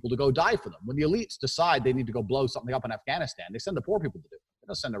poor people to go die for them. When the elites decide they need to go blow something up in Afghanistan, they send the poor people to do it. They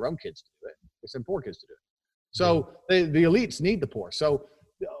don't send their own kids to do it. They send poor kids to do it. So the elites need the poor. So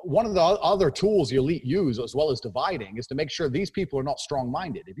one of the other tools the elite use, as well as dividing, is to make sure these people are not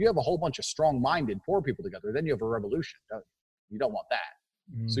strong-minded. If you have a whole bunch of strong-minded poor people together, then you have a revolution. You don't want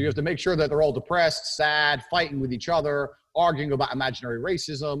that. So you have to make sure that they're all depressed, sad, fighting with each other, arguing about imaginary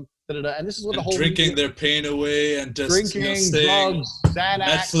racism, and this is what the whole drinking their pain away and just drinking, drugs,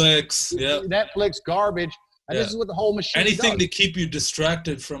 Xanax, Netflix, garbage. And this is what the whole machine anything does. to keep you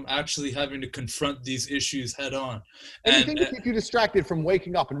distracted from actually having to confront these issues head on. Anything to keep you distracted from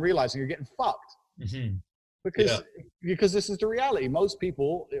waking up and realizing you're getting fucked. Because this is the reality. Most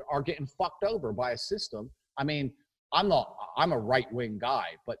people are getting fucked over by a system. I mean, I'm a right-wing guy,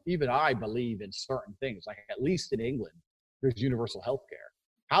 but even I believe in certain things. Like, at least in England, there's universal health care.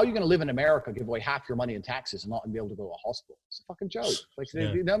 How are you going to live in America, give away half your money in taxes, and not be able to go to a hospital? It's a fucking joke. Like,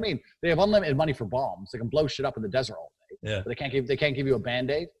 you know what I mean? They have unlimited money for bombs. They can blow shit up in the desert all day. But they can't give you a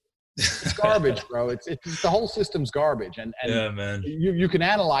Band-Aid. It's garbage, bro. It's the whole system's garbage. And man. You can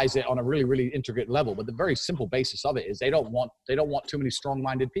analyze it on a really, really intricate level, but the very simple basis of it is they don't want too many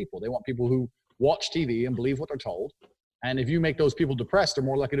strong-minded people. They want people who watch TV and believe what they're told. And if you make those people depressed, they're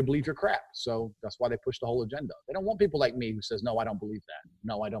more likely to believe your crap. So that's why they push the whole agenda. They don't want people like me who says, no, I don't believe that.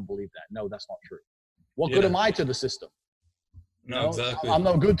 No, I don't believe that. No, that's not true. What good am I to the system? No, exactly. I'm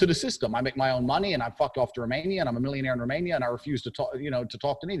no good to the system. I make my own money, and I fucked off to Romania, and I'm a millionaire in Romania, and I refuse to talk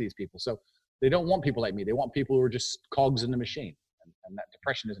to any of these people. So they don't want people like me. They want people who are just cogs in the machine. And that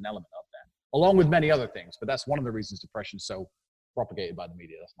depression is an element of that, along with many other things. But that's one of the reasons depression is so propagated by the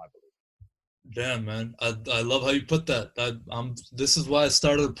media. That's my belief. Damn, man. I love how you put that. This is why I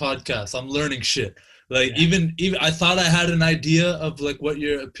started a podcast. I'm learning shit. Like, even I thought I had an idea of like what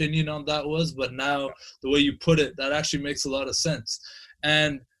your opinion on that was, but now the way you put it, that actually makes a lot of sense.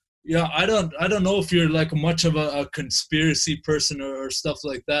 And I don't know if you're like much of a conspiracy person or stuff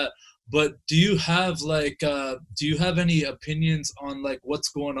like that, but do you have any opinions on like what's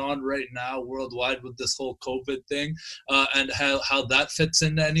going on right now worldwide with this whole COVID thing, and how that fits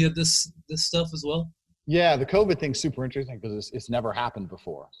into any of this stuff as well? Yeah, the COVID thing's super interesting because it's never happened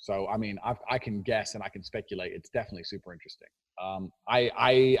before. So, I mean, I can guess and I can speculate. It's definitely super interesting.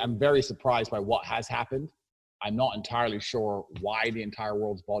 I am very surprised by what has happened. I'm not entirely sure why the entire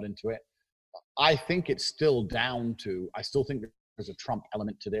world's bought into it. I think it's still down to, I still think there's a Trump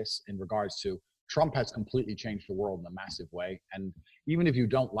element to this in regards to Trump has completely changed the world in a massive way. And even if you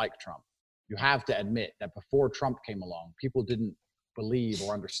don't like Trump, you have to admit that before Trump came along, people didn't believe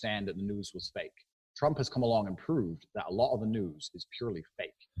or understand that the news was fake. Trump has come along and proved that a lot of the news is purely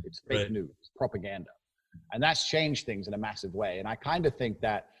fake. It's fake news, it's propaganda. And that's changed things in a massive way. And I kind of think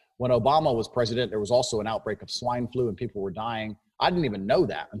that when Obama was president, there was also an outbreak of swine flu and people were dying. I didn't even know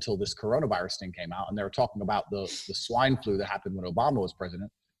that until this coronavirus thing came out. And they were talking about the swine flu that happened when Obama was president.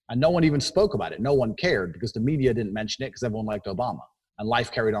 And no one even spoke about it. No one cared because the media didn't mention it because everyone liked Obama and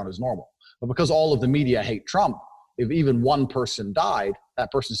life carried on as normal. But because all of the media hate Trump, if even one person died,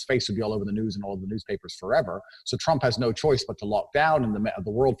 that person's face would be all over the news and all of the newspapers forever. So Trump has no choice but to lock down, and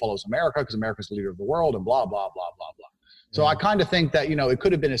the world follows America because America's the leader of the world, and blah, blah, blah, blah, blah. So I kind of think that, it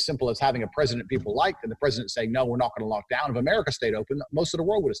could have been as simple as having a president people liked and the president saying, no, we're not going to lock down. If America stayed open, most of the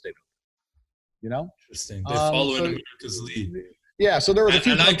world would have stayed open, Interesting. They follow in America's lead. Yeah, so there was a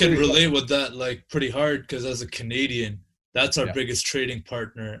few. And I can relate with that like pretty hard because as a Canadian, that's our biggest trading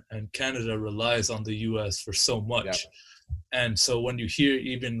partner, and Canada relies on the U.S. for so much. And so when you hear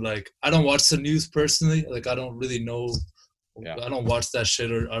even like, I don't watch the news personally, like I don't really know, I don't watch that shit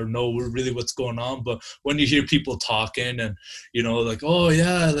or know really what's going on. But when you hear people talking and, like, oh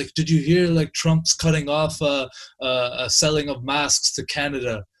yeah, like, did you hear like Trump's cutting off selling of masks to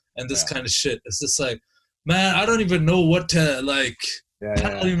Canada and this kind of shit? It's just like, man, I don't even know what to like, I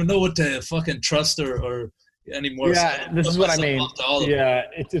don't even know what to fucking trust or anymore. Yeah, this is what I mean. Yeah,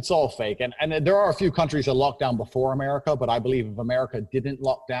 it's all fake. And there are a few countries that locked down before America, but I believe if America didn't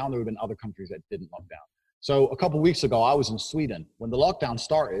lock down, there would have been other countries that didn't lock down. So a couple of weeks ago, I was in Sweden. When the lockdown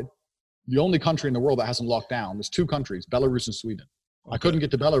started, the only country in the world that hasn't locked down, there's two countries, Belarus and Sweden. Okay. I couldn't get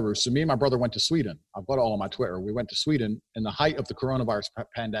to Belarus, so me and my brother went to Sweden. I've got it all on my Twitter. We went to Sweden in the height of the coronavirus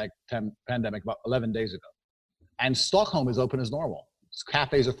pandemic about 11 days ago. And Stockholm is open as normal.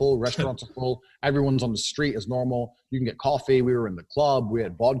 Cafes are full, restaurants are full, everyone's on the street as normal. You can get coffee. We were in the club. We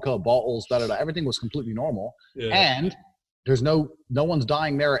had vodka, bottles, everything was completely normal. Yeah. And there's no one's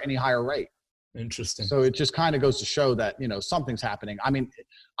dying there at any higher rate. Interesting. So it just kind of goes to show that, something's happening. I mean,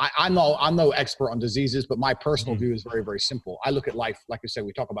 I'm no expert on diseases, but my personal view is very, very simple. I look at life, like I said,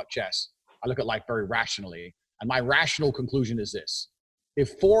 we talk about chess. I look at life very rationally. And my rational conclusion is this.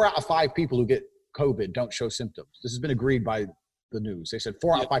 If 4 out of 5 people who get COVID don't show symptoms, this has been agreed by the news. They said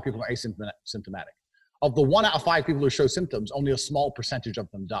 4 out of 5 people are asymptomatic. Of the 1 out of 5 people who show symptoms, only a small percentage of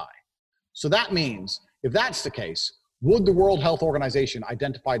them die. So that means, if that's the case, would the World Health Organization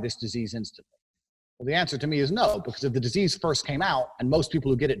identify this disease instantly? Well, the answer to me is no, because if the disease first came out and most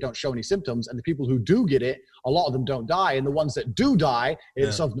people who get it don't show any symptoms, and the people who do get it, a lot of them don't die, and the ones that do die,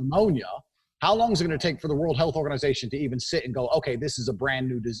 it's of pneumonia, how long is it going to take for the World Health Organization to even sit and go, okay, this is a brand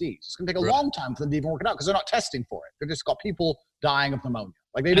new disease? It's going to take a long time for them to even work it out because they're not testing for it. They've just got people dying of pneumonia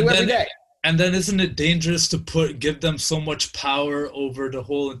like they do every day. And then isn't it dangerous to give them so much power over the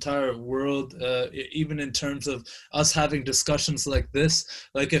whole entire world, even in terms of us having discussions like this?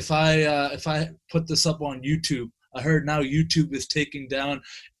 Like if I put this up on YouTube, I heard now YouTube is taking down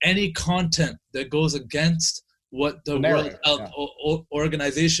any content that goes against what the World Health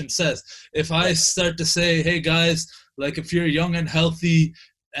Organization says. If I start to say, hey guys, like if you're young and healthy,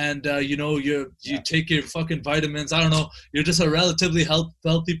 and you take your fucking vitamins, I don't know, you're just a relatively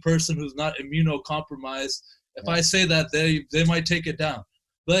healthy person who's not immunocompromised. If I say that, they might take it down.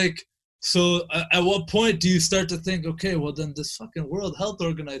 Like, so at what point do you start to think, okay, well then this fucking World Health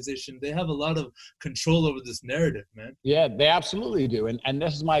Organization, they have a lot of control over this narrative, man. Yeah, they absolutely do. And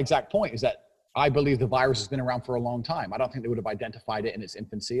this is my exact point, is that I believe the virus has been around for a long time. I don't think they would have identified it in its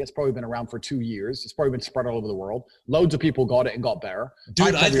infancy. It's probably been around for 2 years. It's probably been spread all over the world. Loads of people got it and got better.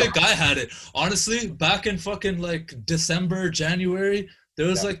 Dude, I think I had it. Honestly, back in fucking like December, January, there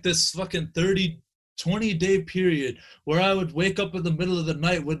was like this fucking 20-day period where I would wake up in the middle of the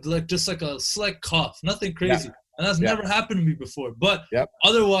night with like just like a slight cough, nothing crazy. Yeah. And that's never happened to me before. But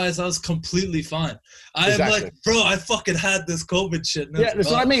otherwise, I was completely fine. I'm like, bro, I fucking had this COVID shit. Yeah,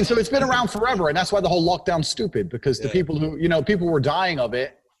 that's what I mean. So it's been around forever. And that's why the whole lockdown's stupid, because the people who, people were dying of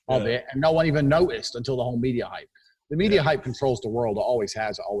it, and no one even noticed until the whole media hype. The media hype controls the world. It always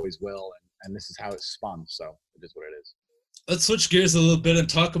has, it always will. And this is how it's spun. So it is what it is. Let's switch gears a little bit and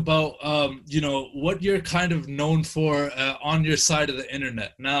talk about, what you're kind of known for on your side of the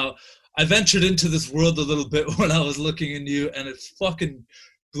internet. Now, I ventured into this world a little bit when I was looking into you, and it fucking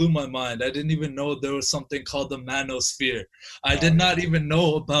blew my mind. I didn't even know there was something called the manosphere. I did not even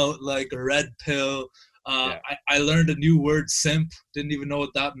know about like a red pill. I learned a new word, simp. Didn't even know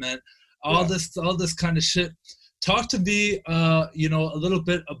what that meant. All this kind of shit. Talk to me, a little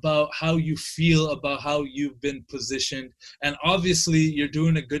bit about how you feel about how you've been positioned. And obviously you're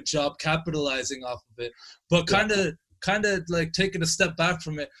doing a good job capitalizing off of it, but kind of like taking a step back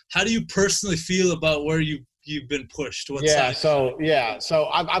from it. How do you personally feel about where you've been pushed? So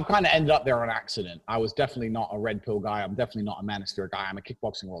I've kind of ended up there on accident. I was definitely not a red pill guy. I'm definitely not a manosphere guy. I'm a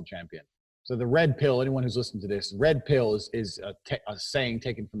kickboxing world champion. So the red pill, anyone who's listening to this, red pill is a saying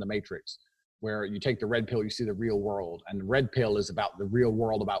taken from the Matrix, where you take the red pill, you see the real world. And the red pill is about the real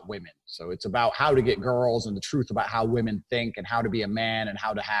world about women. So it's about how to get girls and the truth about how women think and how to be a man and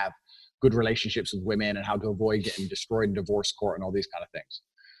how to have good relationships with women and how to avoid getting destroyed in divorce court and all these kind of things.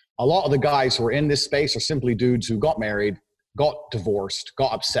 A lot of the guys who are in this space are simply dudes who got married, got divorced,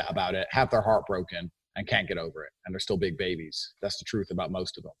 got upset about it, have their heart broken, and can't get over it. And they're still big babies. That's the truth about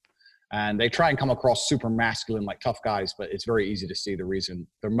most of them. And they try and come across super masculine, like tough guys, but it's very easy to see the reason,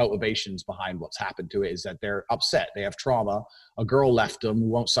 their motivations behind what's happened to it is that they're upset. They have trauma. A girl left them who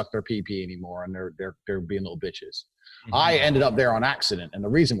won't suck their pee anymore, and they're being little bitches. Mm-hmm. I ended up there on accident. And the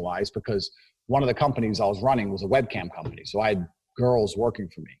reason why is because one of the companies I was running was a webcam company. So I had girls working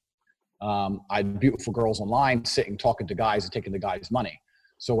for me. I had beautiful girls online sitting, talking to guys and taking the guys' money.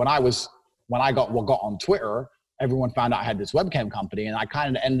 So when I got on Twitter, everyone found out I had this webcam company, and I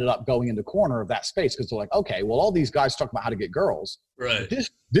kind of ended up going in the corner of that space because they're like, okay, well, all these guys talk about how to get girls. Right.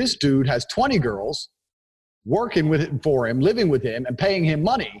 This dude has 20 girls working with him for him, living with him, and paying him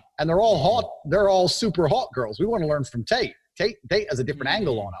money, and they're all hot. They're all super hot girls. We want to learn from Tate. Tate has a different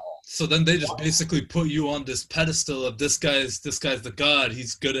angle on it all. So then they just basically put you on this pedestal of this guy's the god.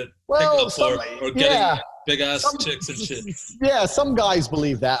 He's good at pickup or getting big ass chicks and shit. Yeah, some guys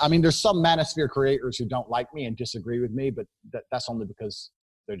believe that. I mean, there's some manosphere creators who don't like me and disagree with me, but that's only because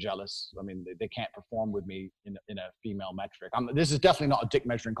they're jealous. I mean, they can't perform with me in a female metric. This is definitely not a dick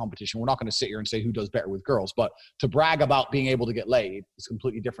measuring competition. We're not going to sit here and say who does better with girls, but to brag about being able to get laid is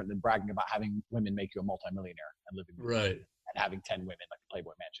completely different than bragging about having women make you a multimillionaire and living with you and having 10 women like a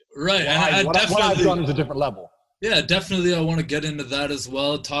Playboy Mansion. Right. And what I've done is a different level. Yeah, definitely. I want to get into that as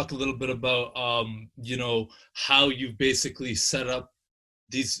well. Talk a little bit about, how you basically set up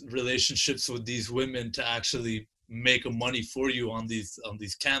these relationships with these women to actually make money for you on these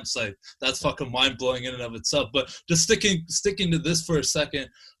campsites. That's fucking mind blowing in and of itself. But just sticking to this for a second,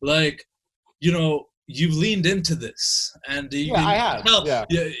 like, you've leaned into this, and I have. Tell, yeah.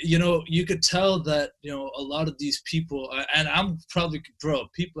 you know, you could tell that, you know, a lot of these people, and I'm probably, bro,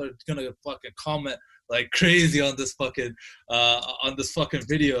 people are gonna fucking comment like crazy on this fucking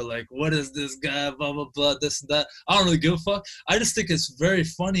video, like, what is this guy, blah blah blah, this and that. I don't really give a fuck. I just think it's very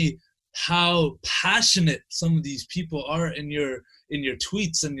funny how passionate some of these people are in your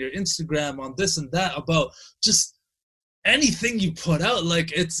tweets and your Instagram on this and that about just anything you put out.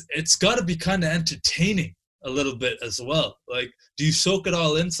 Like, it's got to be kind of entertaining a little bit as well. Like, do you soak it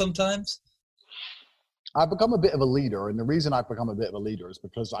all in sometimes? I've become a bit of a leader, and the reason I've become a bit of a leader is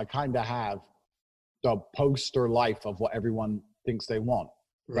because I kind of have the poster life of what everyone thinks they want.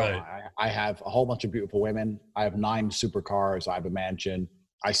 Right. So I have a whole bunch of beautiful women. I have 9 supercars. I have a mansion.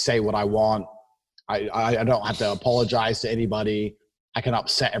 I say what I want. I don't have to apologize to anybody. I can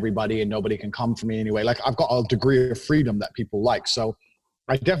upset everybody and nobody can come for me anyway. Like, I've got a degree of freedom that people like. So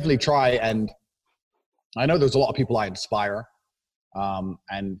I definitely try, and I know there's a lot of people I inspire.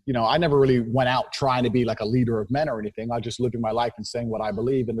 And, you know, I never really went out trying to be like a leader of men or anything. I just living my life and saying what I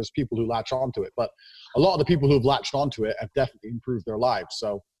believe. And there's people who latch onto it, but a lot of the people who've latched onto it have definitely improved their lives.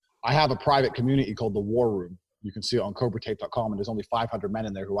 So I have a private community called the War Room. You can see it on CobraTape.com, and there's only 500 men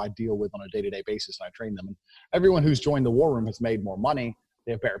in there who I deal with on a day-to-day basis, and I train them. And everyone who's joined the War Room has made more money.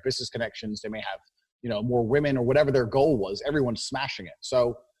 They have better business connections. They may have, you know, more women or whatever their goal was. Everyone's smashing it.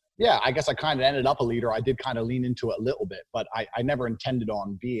 So yeah, I guess I kind of ended up a leader. I did kind of lean into it a little bit, but I never intended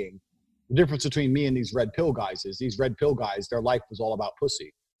on being. The difference between me and these red pill guys is these red pill guys, their life was all about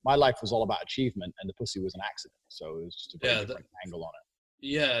pussy. My life was all about achievement, and the pussy was an accident. So it was just a very different angle on it.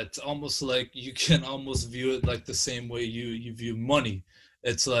 Yeah, it's almost like you can almost view it like the same way you view money.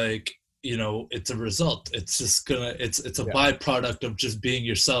 It's like, you know, it's a result. It's just it's a byproduct of just being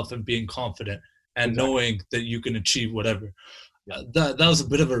yourself and being confident and knowing that you can achieve whatever. Yeah. That was a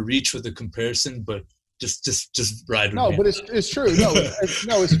bit of a reach with the comparison, but just ride with me. No, but it's true. No,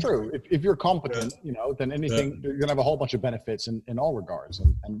 it's true. If you're competent, you know, then anything, you're gonna have a whole bunch of benefits in all regards,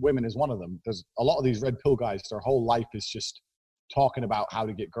 and women is one of them. There's a lot of these red pill guys, their whole life is just talking about how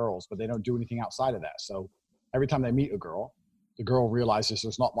to get girls, but they don't do anything outside of that. So every time they meet a girl, the girl realizes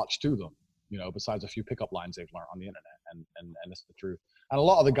there's not much to them, you know, besides a few pickup lines they've learned on the internet, and it's the truth. And a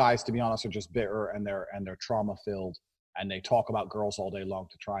lot of the guys, to be honest, are just bitter, and they're trauma filled, and they talk about girls all day long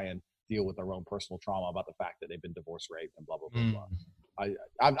to try and deal with their own personal trauma about the fact that they've been divorced, raped, and blah blah blah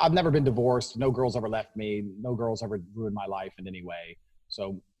blah. I've never been divorced. No girls ever left me. No girls ever ruined my life in any way.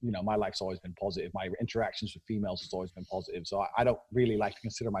 So, you know, my life's always been positive. My interactions with females has always been positive. So I don't really like to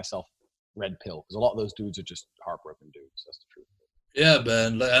consider myself red pill, because a lot of those dudes are just heartbroken dudes. That's the truth. Yeah,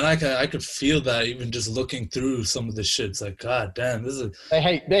 man. And I could feel that even just looking through some of the shit. It's like, God damn, this is. They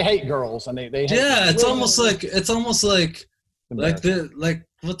hate girls, and they hate. Yeah, it's almost like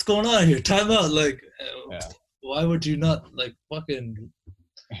what's going on here? Time out. Like, why would you not like fucking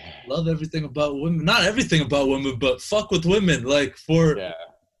love everything about women? Not everything about women, but fuck with women. Like for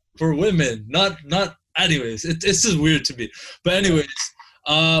women, not. Anyways, it's just weird to me. But anyways,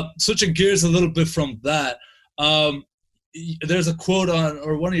 switching gears a little bit from that. There's a quote on,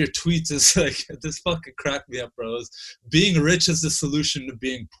 or one of your tweets is like, this fucking cracked me up, bro. Being rich is the solution to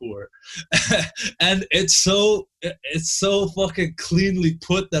being poor. And it's so fucking cleanly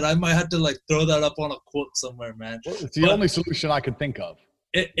put that I might have to like throw that up on a quote somewhere, man. Well, it's the only solution I could think of.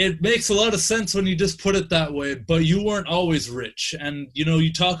 It makes a lot of sense when you just put it that way, but you weren't always rich. And, you know,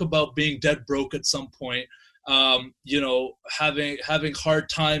 you talk about being dead broke at some point. You know, having hard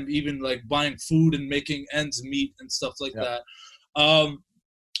time even like buying food and making ends meet and stuff like that.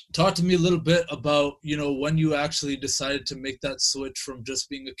 Talk to me a little bit about, you know, when you actually decided to make that switch from just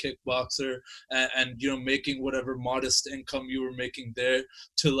being a kickboxer and you know, making whatever modest income you were making there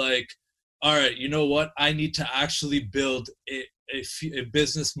to like, all right, you know what, I need to actually build a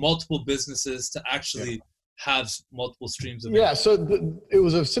business, multiple businesses to actually have multiple streams of income. So it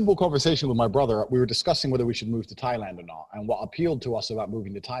was a simple conversation with my brother. We were discussing whether we should move to Thailand or not. And what appealed to us about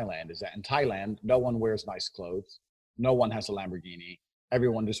moving to Thailand is that in Thailand, no one wears nice clothes. No one has a Lamborghini.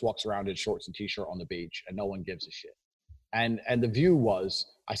 Everyone just walks around in shorts and t-shirt on the beach, and no one gives a shit. And the view was,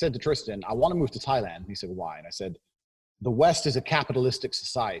 I said to Tristan, I want to move to Thailand. And he said, why? And I said, the West is a capitalistic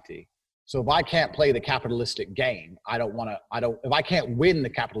society. So if I can't play the capitalistic game, if I can't win the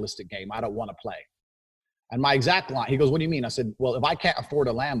capitalistic game, I don't want to play. And my exact line, he goes, what do you mean? I said, well, if I can't afford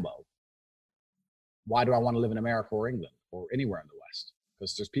a Lambo, why do I want to live in America or England or anywhere in the West?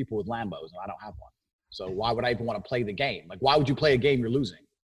 Because there's people with Lambos and I don't have one. So why would I even want to play the game? Like, why would you play a game you're losing?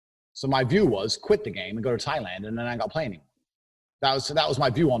 So my view was quit the game and go to Thailand, and then I got to play anymore. That was my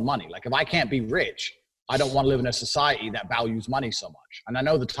view on money. Like, if I can't be rich, I don't want to live in a society that values money so much. And I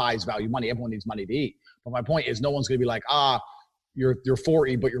know the Thais value money. Everyone needs money to eat. But my point is, no one's going to be like, you're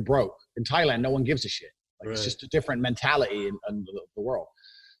 40, but you're broke. In Thailand, no one gives a shit. Like, It's just a different mentality in the world.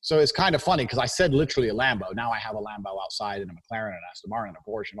 So it's kind of funny because I said literally a Lambo. Now I have a Lambo outside and a McLaren and an Aston Martin and a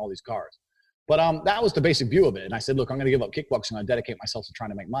Porsche and all these cars. But that was the basic view of it. And I said, look, I'm going to give up kickboxing. I dedicate myself to trying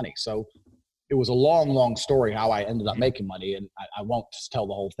to make money. So it was a long, long story how I ended up making money. And I won't just tell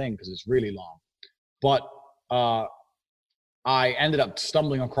the whole thing because it's really long. But I ended up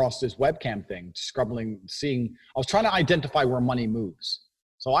stumbling across this webcam thing, I was trying to identify where money moves.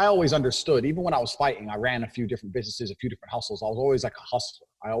 So I always understood, even when I was fighting, I ran a few different businesses, a few different hustles. I was always like a hustler.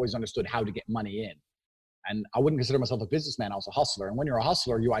 I always understood how to get money in. And I wouldn't consider myself a businessman. I was a hustler. And when you're a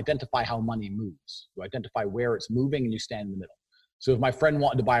hustler, you identify how money moves. You identify where it's moving and you stand in the middle. So if my friend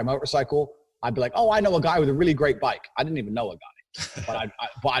wanted to buy a motorcycle, I'd be like, oh, I know a guy with a really great bike. I didn't even know a guy.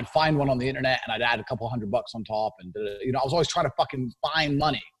 But I'd find one on the internet and I'd add a couple $100 on top. And, I was always trying to fucking find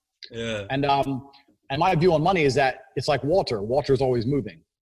money. Yeah. And my view on money is that it's like water. Water is always moving.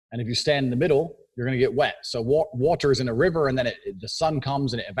 And if you stand in the middle, you're going to get wet. So water is in a river, and then the sun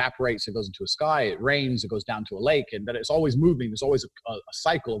comes and it evaporates. It goes into a sky. It rains. It goes down to a lake. And then it's always moving. There's always a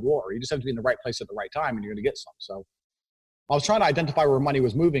cycle of water. You just have to be in the right place at the right time, and you're going to get some. So I was trying to identify where money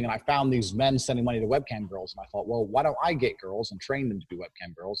was moving, and I found these men sending money to webcam girls. And I thought, well, why don't I get girls and train them to be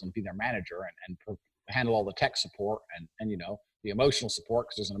webcam girls and be their manager and handle all the tech support and the emotional support,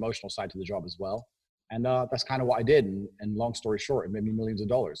 because there's an emotional side to the job as well. And that's kind of what I did. And long story short, it made me millions of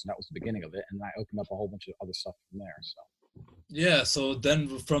dollars. And that was the beginning of it. And I opened up a whole bunch of other stuff from there. So. Yeah. So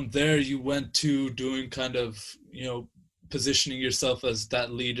then from there, you went to doing kind of, positioning yourself as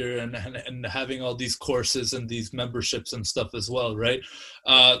that leader and having all these courses and these memberships and stuff as well, right?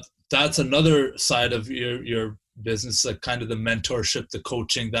 That's another side of your business, like kind of the mentorship, the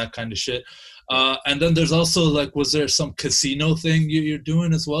coaching, that kind of shit. And then there's also was there some casino thing you're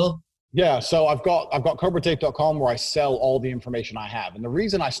doing as well? Yeah, so I've got CobraTape.com where I sell all the information I have. And the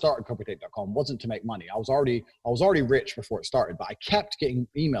reason I started CobraTape.com wasn't to make money. I was already rich before it started, but I kept getting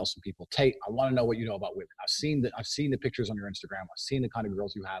emails from people. Tate, I want to know what you know about women. I've seen the pictures on your Instagram. I've seen the kind of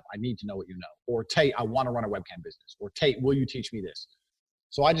girls you have. I need to know what you know. Or Tate, I want to run a webcam business. Or Tate, will you teach me this?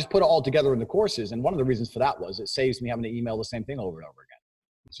 So I just put it all together in the courses. And one of the reasons for that was it saves me having to email the same thing over and over again.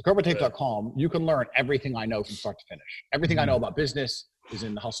 So CobraTape.com, you can learn everything I know from start to finish. Everything I know about business is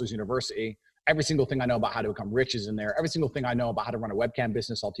in the Hustlers University. Every single thing I know about how to become rich is in there. Every single thing I know about how to run a webcam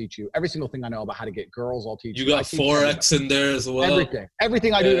business, I'll teach you. Every single thing I know about how to get girls, I'll teach you. You got Forex in there as well.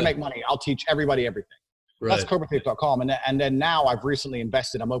 Everything I do to make money, I'll teach everybody everything. Right. That's CobraTape.com. And then now I've recently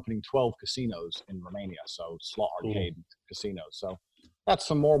invested. I'm opening 12 casinos in Romania. So slot arcade casinos. So that's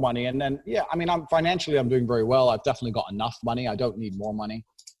some more money. And then, I'm financially doing very well. I've definitely got enough money. I don't need more money.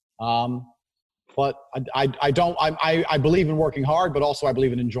 But I believe in working hard, but also I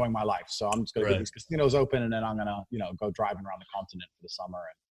believe in enjoying my life. So I'm just going to get these casinos open, and then I'm going to, go driving around the continent for the summer.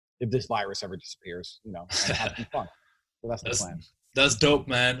 And if this virus ever disappears, and have some fun. So that's the plan. That's dope,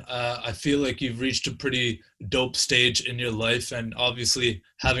 man. I feel like you've reached a pretty dope stage in your life. And obviously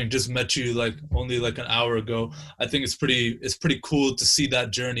having just met you only an hour ago, I think it's pretty cool to see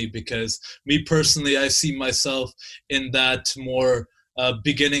that journey, because me personally, I see myself in that more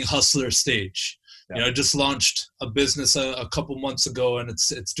beginning hustler stage. I just launched a business a couple months ago, and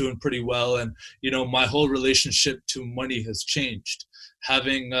it's doing pretty well. And, my whole relationship to money has changed.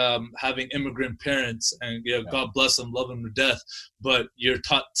 Having immigrant parents, and God bless them, love them to death, but you're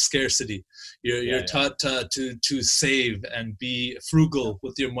taught scarcity. You're taught to save and be frugal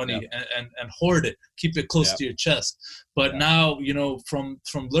with your money and hoard it, keep it close to your chest. But now, from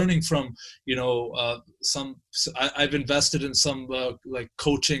learning from, I've invested in some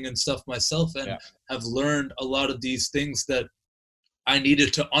coaching and stuff myself, and have learned a lot of these things that I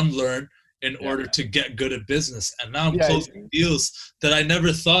needed to unlearn in order to get good at business. And now I'm closing deals that I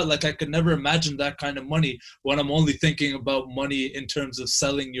never thought, I could never imagine that kind of money when I'm only thinking about money in terms of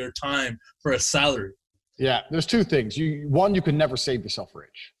selling your time for a salary. Yeah, there's two things. One, you can never save yourself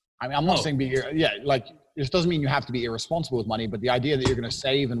rich. I mean, I'm not saying this doesn't mean you have to be irresponsible with money, but the idea that you're going to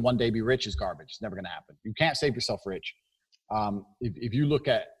save and one day be rich is garbage. It's never going to happen. You can't save yourself rich. If you look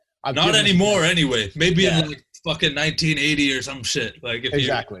at, not anymore anyway. Maybe in fucking 1980 or some shit.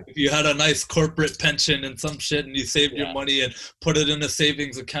 If you had a nice corporate pension and some shit, and you saved your money and put it in a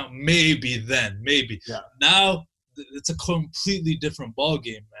savings account, maybe. Now it's a completely different ball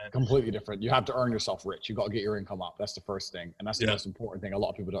game, man. Completely different. You have to earn yourself rich. You got to get your income up. That's the first thing, and that's the most important thing. A lot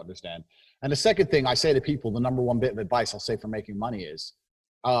of people don't understand. And the second thing I say to people, the number one bit of advice I'll say for making money is,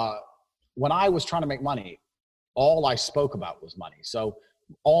 when I was trying to make money, all I spoke about was money. So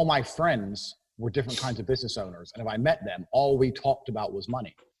all my friends were different kinds of business owners. And if I met them, all we talked about was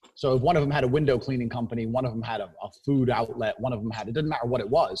money. So if one of them had a window cleaning company, one of them had a food outlet, one of them had, it didn't matter what it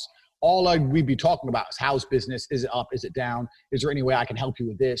was. We'd be talking about is how's business? Is it up? Is it down? Is there any way I can help you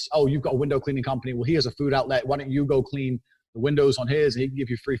with this? Oh, you've got a window cleaning company. Well, he has a food outlet. Why don't you go clean the windows on his, and he can give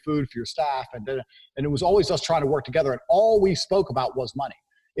you free food for your staff. And it was always us trying to work together. And all we spoke about was money.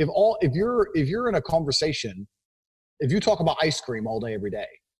 If you're in a conversation, if you talk about ice cream all day, every day,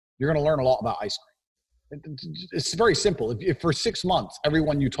 you're going to learn a lot about ice cream. It's very simple. If for 6 months,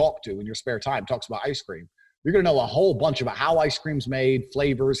 everyone you talk to in your spare time talks about ice cream, you're going to know a whole bunch about how ice cream's made,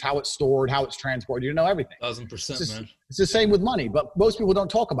 flavors, how it's stored, how it's transported. You know everything. 1,000%, man. It's the same with money, but most people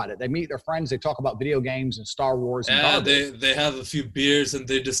don't talk about it. They meet their friends, they talk about video games and Star Wars. And they have a few beers and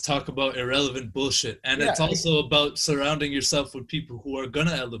they just talk about irrelevant bullshit. And it's also about surrounding yourself with people who are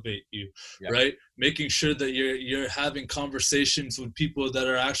gonna elevate you, right? Making sure that you're having conversations with people that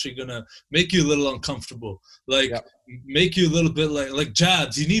are actually gonna make you a little uncomfortable, make you a little bit like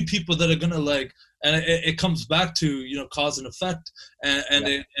jabs. You need people that are gonna and it comes back to, cause and effect. And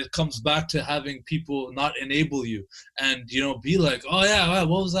it comes back to having people not enable you and, be like, oh yeah,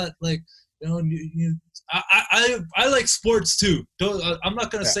 what was that? Like, I like sports too. I'm not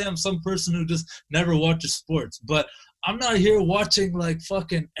going to say I'm some person who just never watches sports, but I'm not here watching like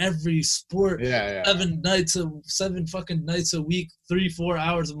fucking every sport 7 fucking nights a week, 3-4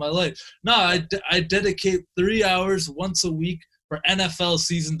 hours of my life. No, I dedicate 3 hours once a week for NFL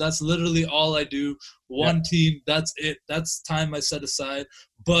season. That's literally all I do. One team, that's it. That's time I set aside.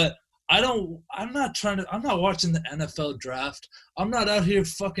 But I'm not watching the NFL draft. I'm not out here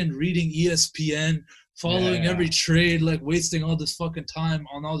fucking reading ESPN, following every trade, like wasting all this fucking time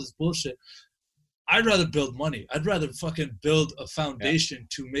on all this bullshit. I'd rather build money. I'd rather fucking build a foundation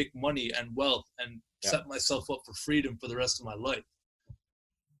to make money and wealth and set myself up for freedom for the rest of my life.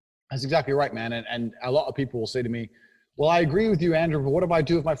 That's exactly right, man. And a lot of people will say to me, well, I agree with you, Andrew, but what do I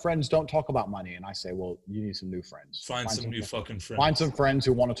do if my friends don't talk about money? And I say, well, you need some new friends. Find some new fucking friends. Find some friends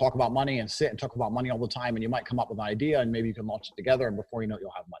who want to talk about money and sit and talk about money all the time. And you might come up with an idea and maybe you can launch it together. And before you know it,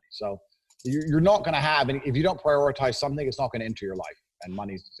 you'll have money. So you're not going to have, and if you don't prioritize something, it's not going to enter your life. And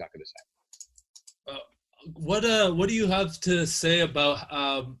money is exactly the same. What do you have to say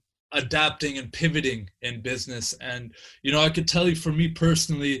about adapting and pivoting in business? And, I could tell you, for me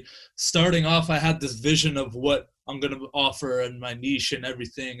personally, starting off, I had this vision of what I'm going to offer and my niche and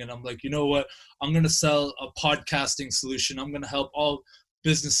everything. And I'm like, you know what? I'm going to sell a podcasting solution. I'm going to help all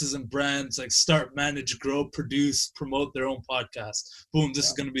businesses and brands like start, manage, grow, produce, promote their own podcast. Boom, this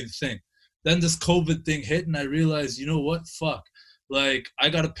is going to be the thing. Then this COVID thing hit and I realized, you know what? Fuck. Like, I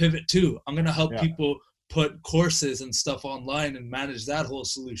got to pivot too. I'm going to help people put courses and stuff online and manage that whole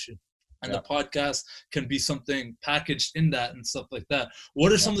solution. And the podcast can be something packaged in that and stuff like that.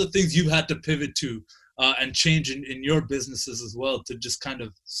 What are some of the things you've had to pivot to and change in your businesses as well to just kind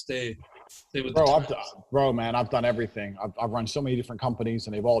of stay with the times? I've done everything. I've run so many different companies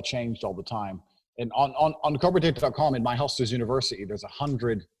and they've all changed all the time. And on CobraData.com in My Hustlers University, there's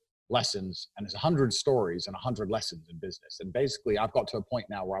 100 lessons and there's 100 stories and 100 lessons in business. And basically I've got to a point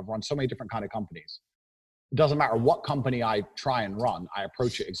now where I've run so many different kind of companies. It doesn't matter what company I try and run, I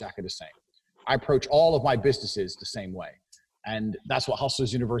approach it exactly the same. I approach all of my businesses the same way. And that's what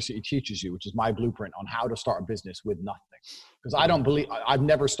Hustlers University teaches you, which is my blueprint on how to start a business with nothing. Because I've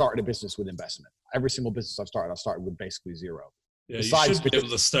never started a business with investment. Every single business I've started with basically zero. Yeah, you should be able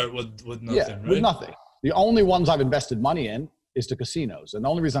to start with nothing, right? With nothing. The only ones I've invested money in is to casinos. And the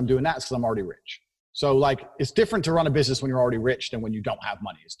only reason I'm doing that is because I'm already rich. So like, it's different to run a business when you're already rich than when you don't have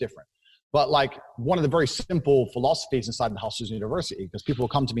money. It's different. But like one of the very simple philosophies inside the Hustlers University, because people will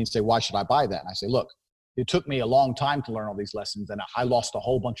come to me and say, why should I buy that? And I say, look, it took me a long time to learn all these lessons and I lost a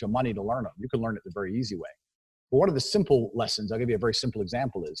whole bunch of money to learn them. You can learn it the very easy way. But one of the simple lessons, I'll give you a very simple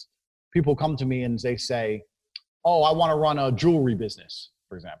example, is people come to me and they say, oh, I want to run a jewelry business,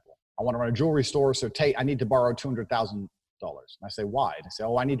 for example. I want to run a jewelry store. So I need to borrow $200,000. And I say, why? They say,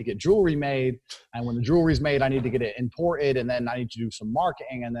 oh, I need to get jewelry made. And when the jewelry's made, I need to get it imported. And then I need to do some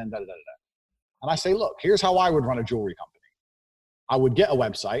marketing and then da, da, da, da. And I say, look, here's how I would run a jewelry company. I would get a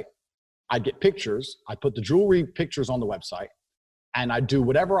website. I'd get pictures. I'd put the jewelry pictures on the website. And I'd do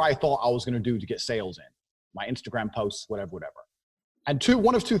whatever I thought I was going to do to get sales in. My Instagram posts, whatever. And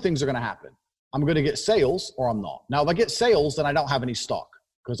one of two things are going to happen. I'm going to get sales or I'm not. Now, if I get sales, then I don't have any stock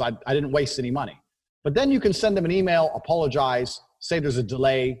because I didn't waste any money. But then you can send them an email, apologize, say there's a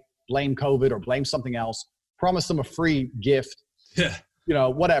delay, blame COVID or blame something else, promise them a free gift,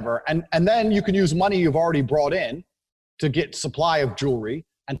 whatever. And then you can use money you've already brought in to get supply of jewelry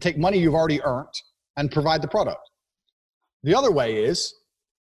and take money you've already earned and provide the product. The other way is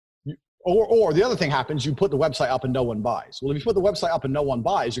Or the other thing happens, you put the website up and no one buys. Well, if you put the website up and no one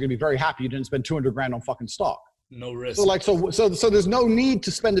buys, you're going to be very happy you didn't spend 200 grand on fucking stock. No risk. So there's no need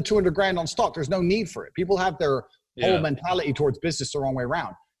to spend the 200 grand on stock. There's no need for it. People have their whole mentality towards business the wrong way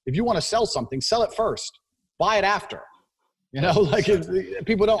around. If you want to sell something, sell it first, buy it after. You know, like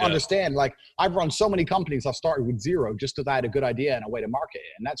people don't understand. Like I've run so many companies. I've started with zero just because I had a good idea and a way to market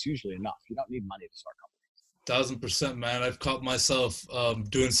it. And that's usually enough. You don't need money to start companies. 1000%, man. I've caught myself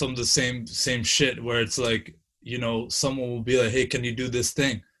doing some of the same shit where it's like, you know, someone will be like, hey, can you do this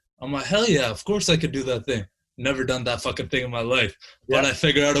thing? I'm like, hell yeah, of course I could do that thing. Never done that fucking thing in my life, but I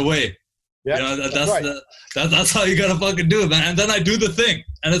figure out a way. Yeah, you know, that's right. That's how you gotta fucking do it, man. And then I do the thing,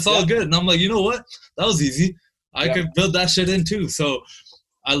 and it's all good. And I'm like, you know what? That was easy. I could build that shit in too. So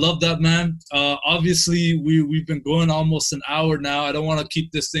I love that, man. Obviously, we've been going almost an hour now. I don't want to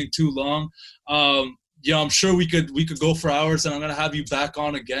keep this thing too long. Yeah, I'm sure we could go for hours, and I'm gonna have you back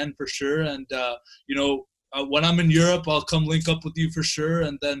on again for sure. And you know, when I'm in Europe, I'll come link up with you for sure.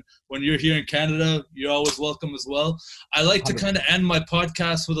 And then when you're here in Canada, you're always welcome as well. I like to kind of end my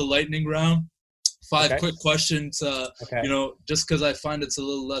podcast with a lightning round. 5 quick questions, you know, just because I find it's a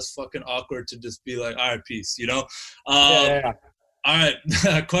little less fucking awkward to just be like, all right, peace, you know? All right,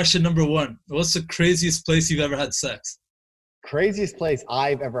 question number 1. What's the craziest place you've ever had sex? Craziest place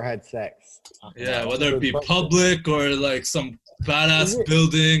I've ever had sex? Yeah, whether it be public or like some badass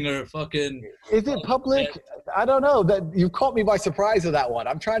building or fucking... Is it public? I don't know. That you caught me by surprise with that one.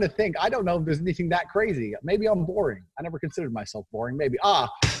 I'm trying to think. I don't know if there's anything that crazy. Maybe I'm boring. I never considered myself boring. Maybe.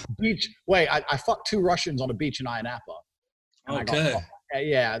 Beach. Wait, I fucked 2 Russians on a beach in Ayia Napa. Okay.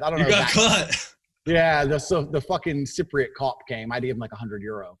 Yeah, I don't know. You got caught. Yeah, the fucking Cypriot cop came. I gave him like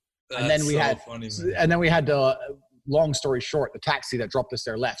 €100. That's and then we had funny, man. And then we had to, long story short, the taxi that dropped us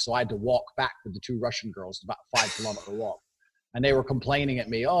there left. So I had to walk back with the 2 Russian girls, about a 5-kilometer walk. And they were complaining at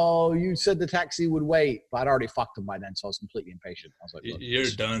me, oh, you said the taxi would wait. But I'd already fucked them by then, so I was completely impatient. I was like, you're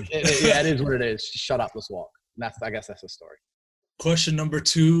done. Yeah, it is what it is. Just shut up, let's walk. And I guess that's the story. Question number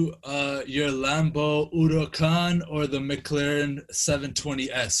 2, your Lambo Huracan or the McLaren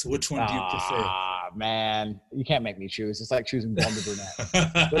 720S? Which one do you prefer? Man, you can't make me choose. It's like choosing blonde or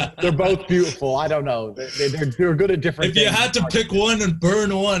brunette. They're both beautiful. I don't know. They're good at different things. If you had to pick one and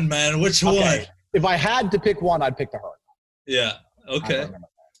burn one, man, which one? If I had to pick one, I'd pick the Huracan. Yeah. Okay.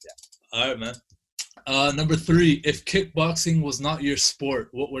 All right, man. Number 3, if kickboxing was not your sport,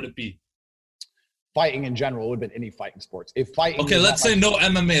 what would it be? Fighting in general would have been any fighting sports. If fighting, okay, let's say no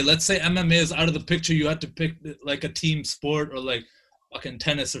MMA. Let's say MMA is out of the picture. You had to pick like a team sport or like fucking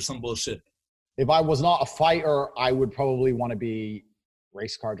tennis or some bullshit. If I was not a fighter, I would probably want to be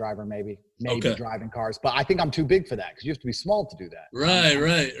race car driver, maybe driving cars. But I think I'm too big for that because you have to be small to do that.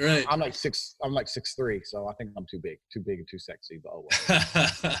 Right. I'm like 6'3", so I think I'm too big and too sexy. But oh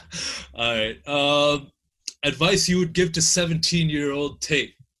well. All right. Advice you would give to 17-year-old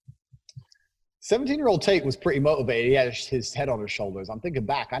Tate. 17-year-old Tate was pretty motivated. He had his head on his shoulders. I'm thinking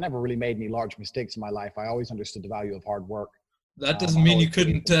back. I never really made any large mistakes in my life. I always understood the value of hard work. That doesn't mean you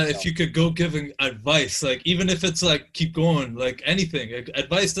couldn't, if you could go giving advice, like even if it's like, keep going, like anything.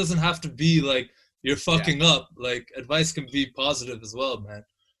 Advice doesn't have to be like you're fucking up. Like advice can be positive as well, man.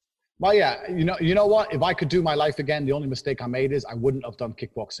 Well, yeah. You know what? If I could do my life again, the only mistake I made is I wouldn't have done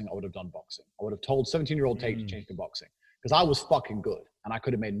kickboxing. I would have done boxing. I would have told 17-year-old Tate to change to boxing because I was fucking good and I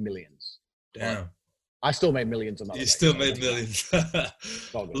could have made millions. Damn. I still made millions. You still made millions.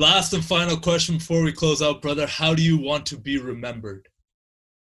 Last and final question before we close out, brother. How do you want to be remembered?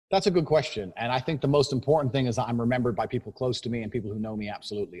 That's a good question. And I think the most important thing is that I'm remembered by people close to me and people who know me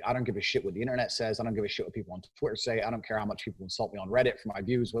absolutely. I don't give a shit what the internet says. I don't give a shit what people on Twitter say. I don't care how much people insult me on Reddit for my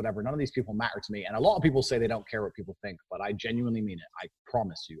views, whatever. None of these people matter to me. And a lot of people say they don't care what people think, but I genuinely mean it. I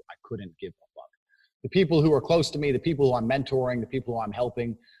promise you, I couldn't give a fuck. The people who are close to me, the people who I'm mentoring, the people who I'm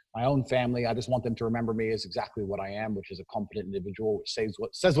helping, my own family, I just want them to remember me as exactly what I am, which is a competent individual, which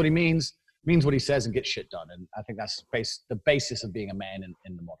says what he means what he says, and gets shit done. And I think that's the basis of being a man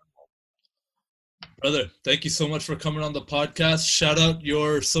in the modern world. Brother, thank you so much for coming on the podcast. Shout out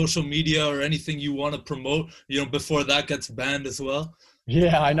your social media or anything you want to promote, before that gets banned as well.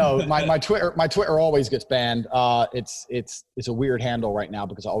 Yeah, I know. My Twitter always gets banned. It's a weird handle right now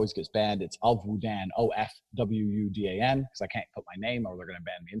because it always gets banned. It's Ofwudan, Ofwudan, because I can't put my name or they're going to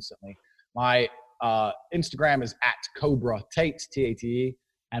ban me instantly. My Instagram is @CobraTate, Tate,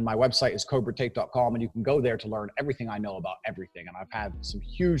 and my website is cobratate.com, and you can go there to learn everything I know about everything. And I've had some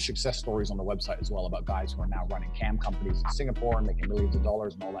huge success stories on the website as well about guys who are now running cam companies in Singapore and making millions of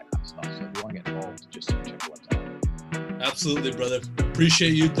dollars and all that kind of stuff. So if you want to get involved, just check the website out. Absolutely, brother.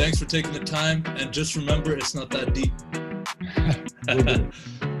 Appreciate you. Thanks for taking the time. And just remember, it's not that deep.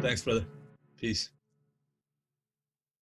 Thanks, brother. Peace.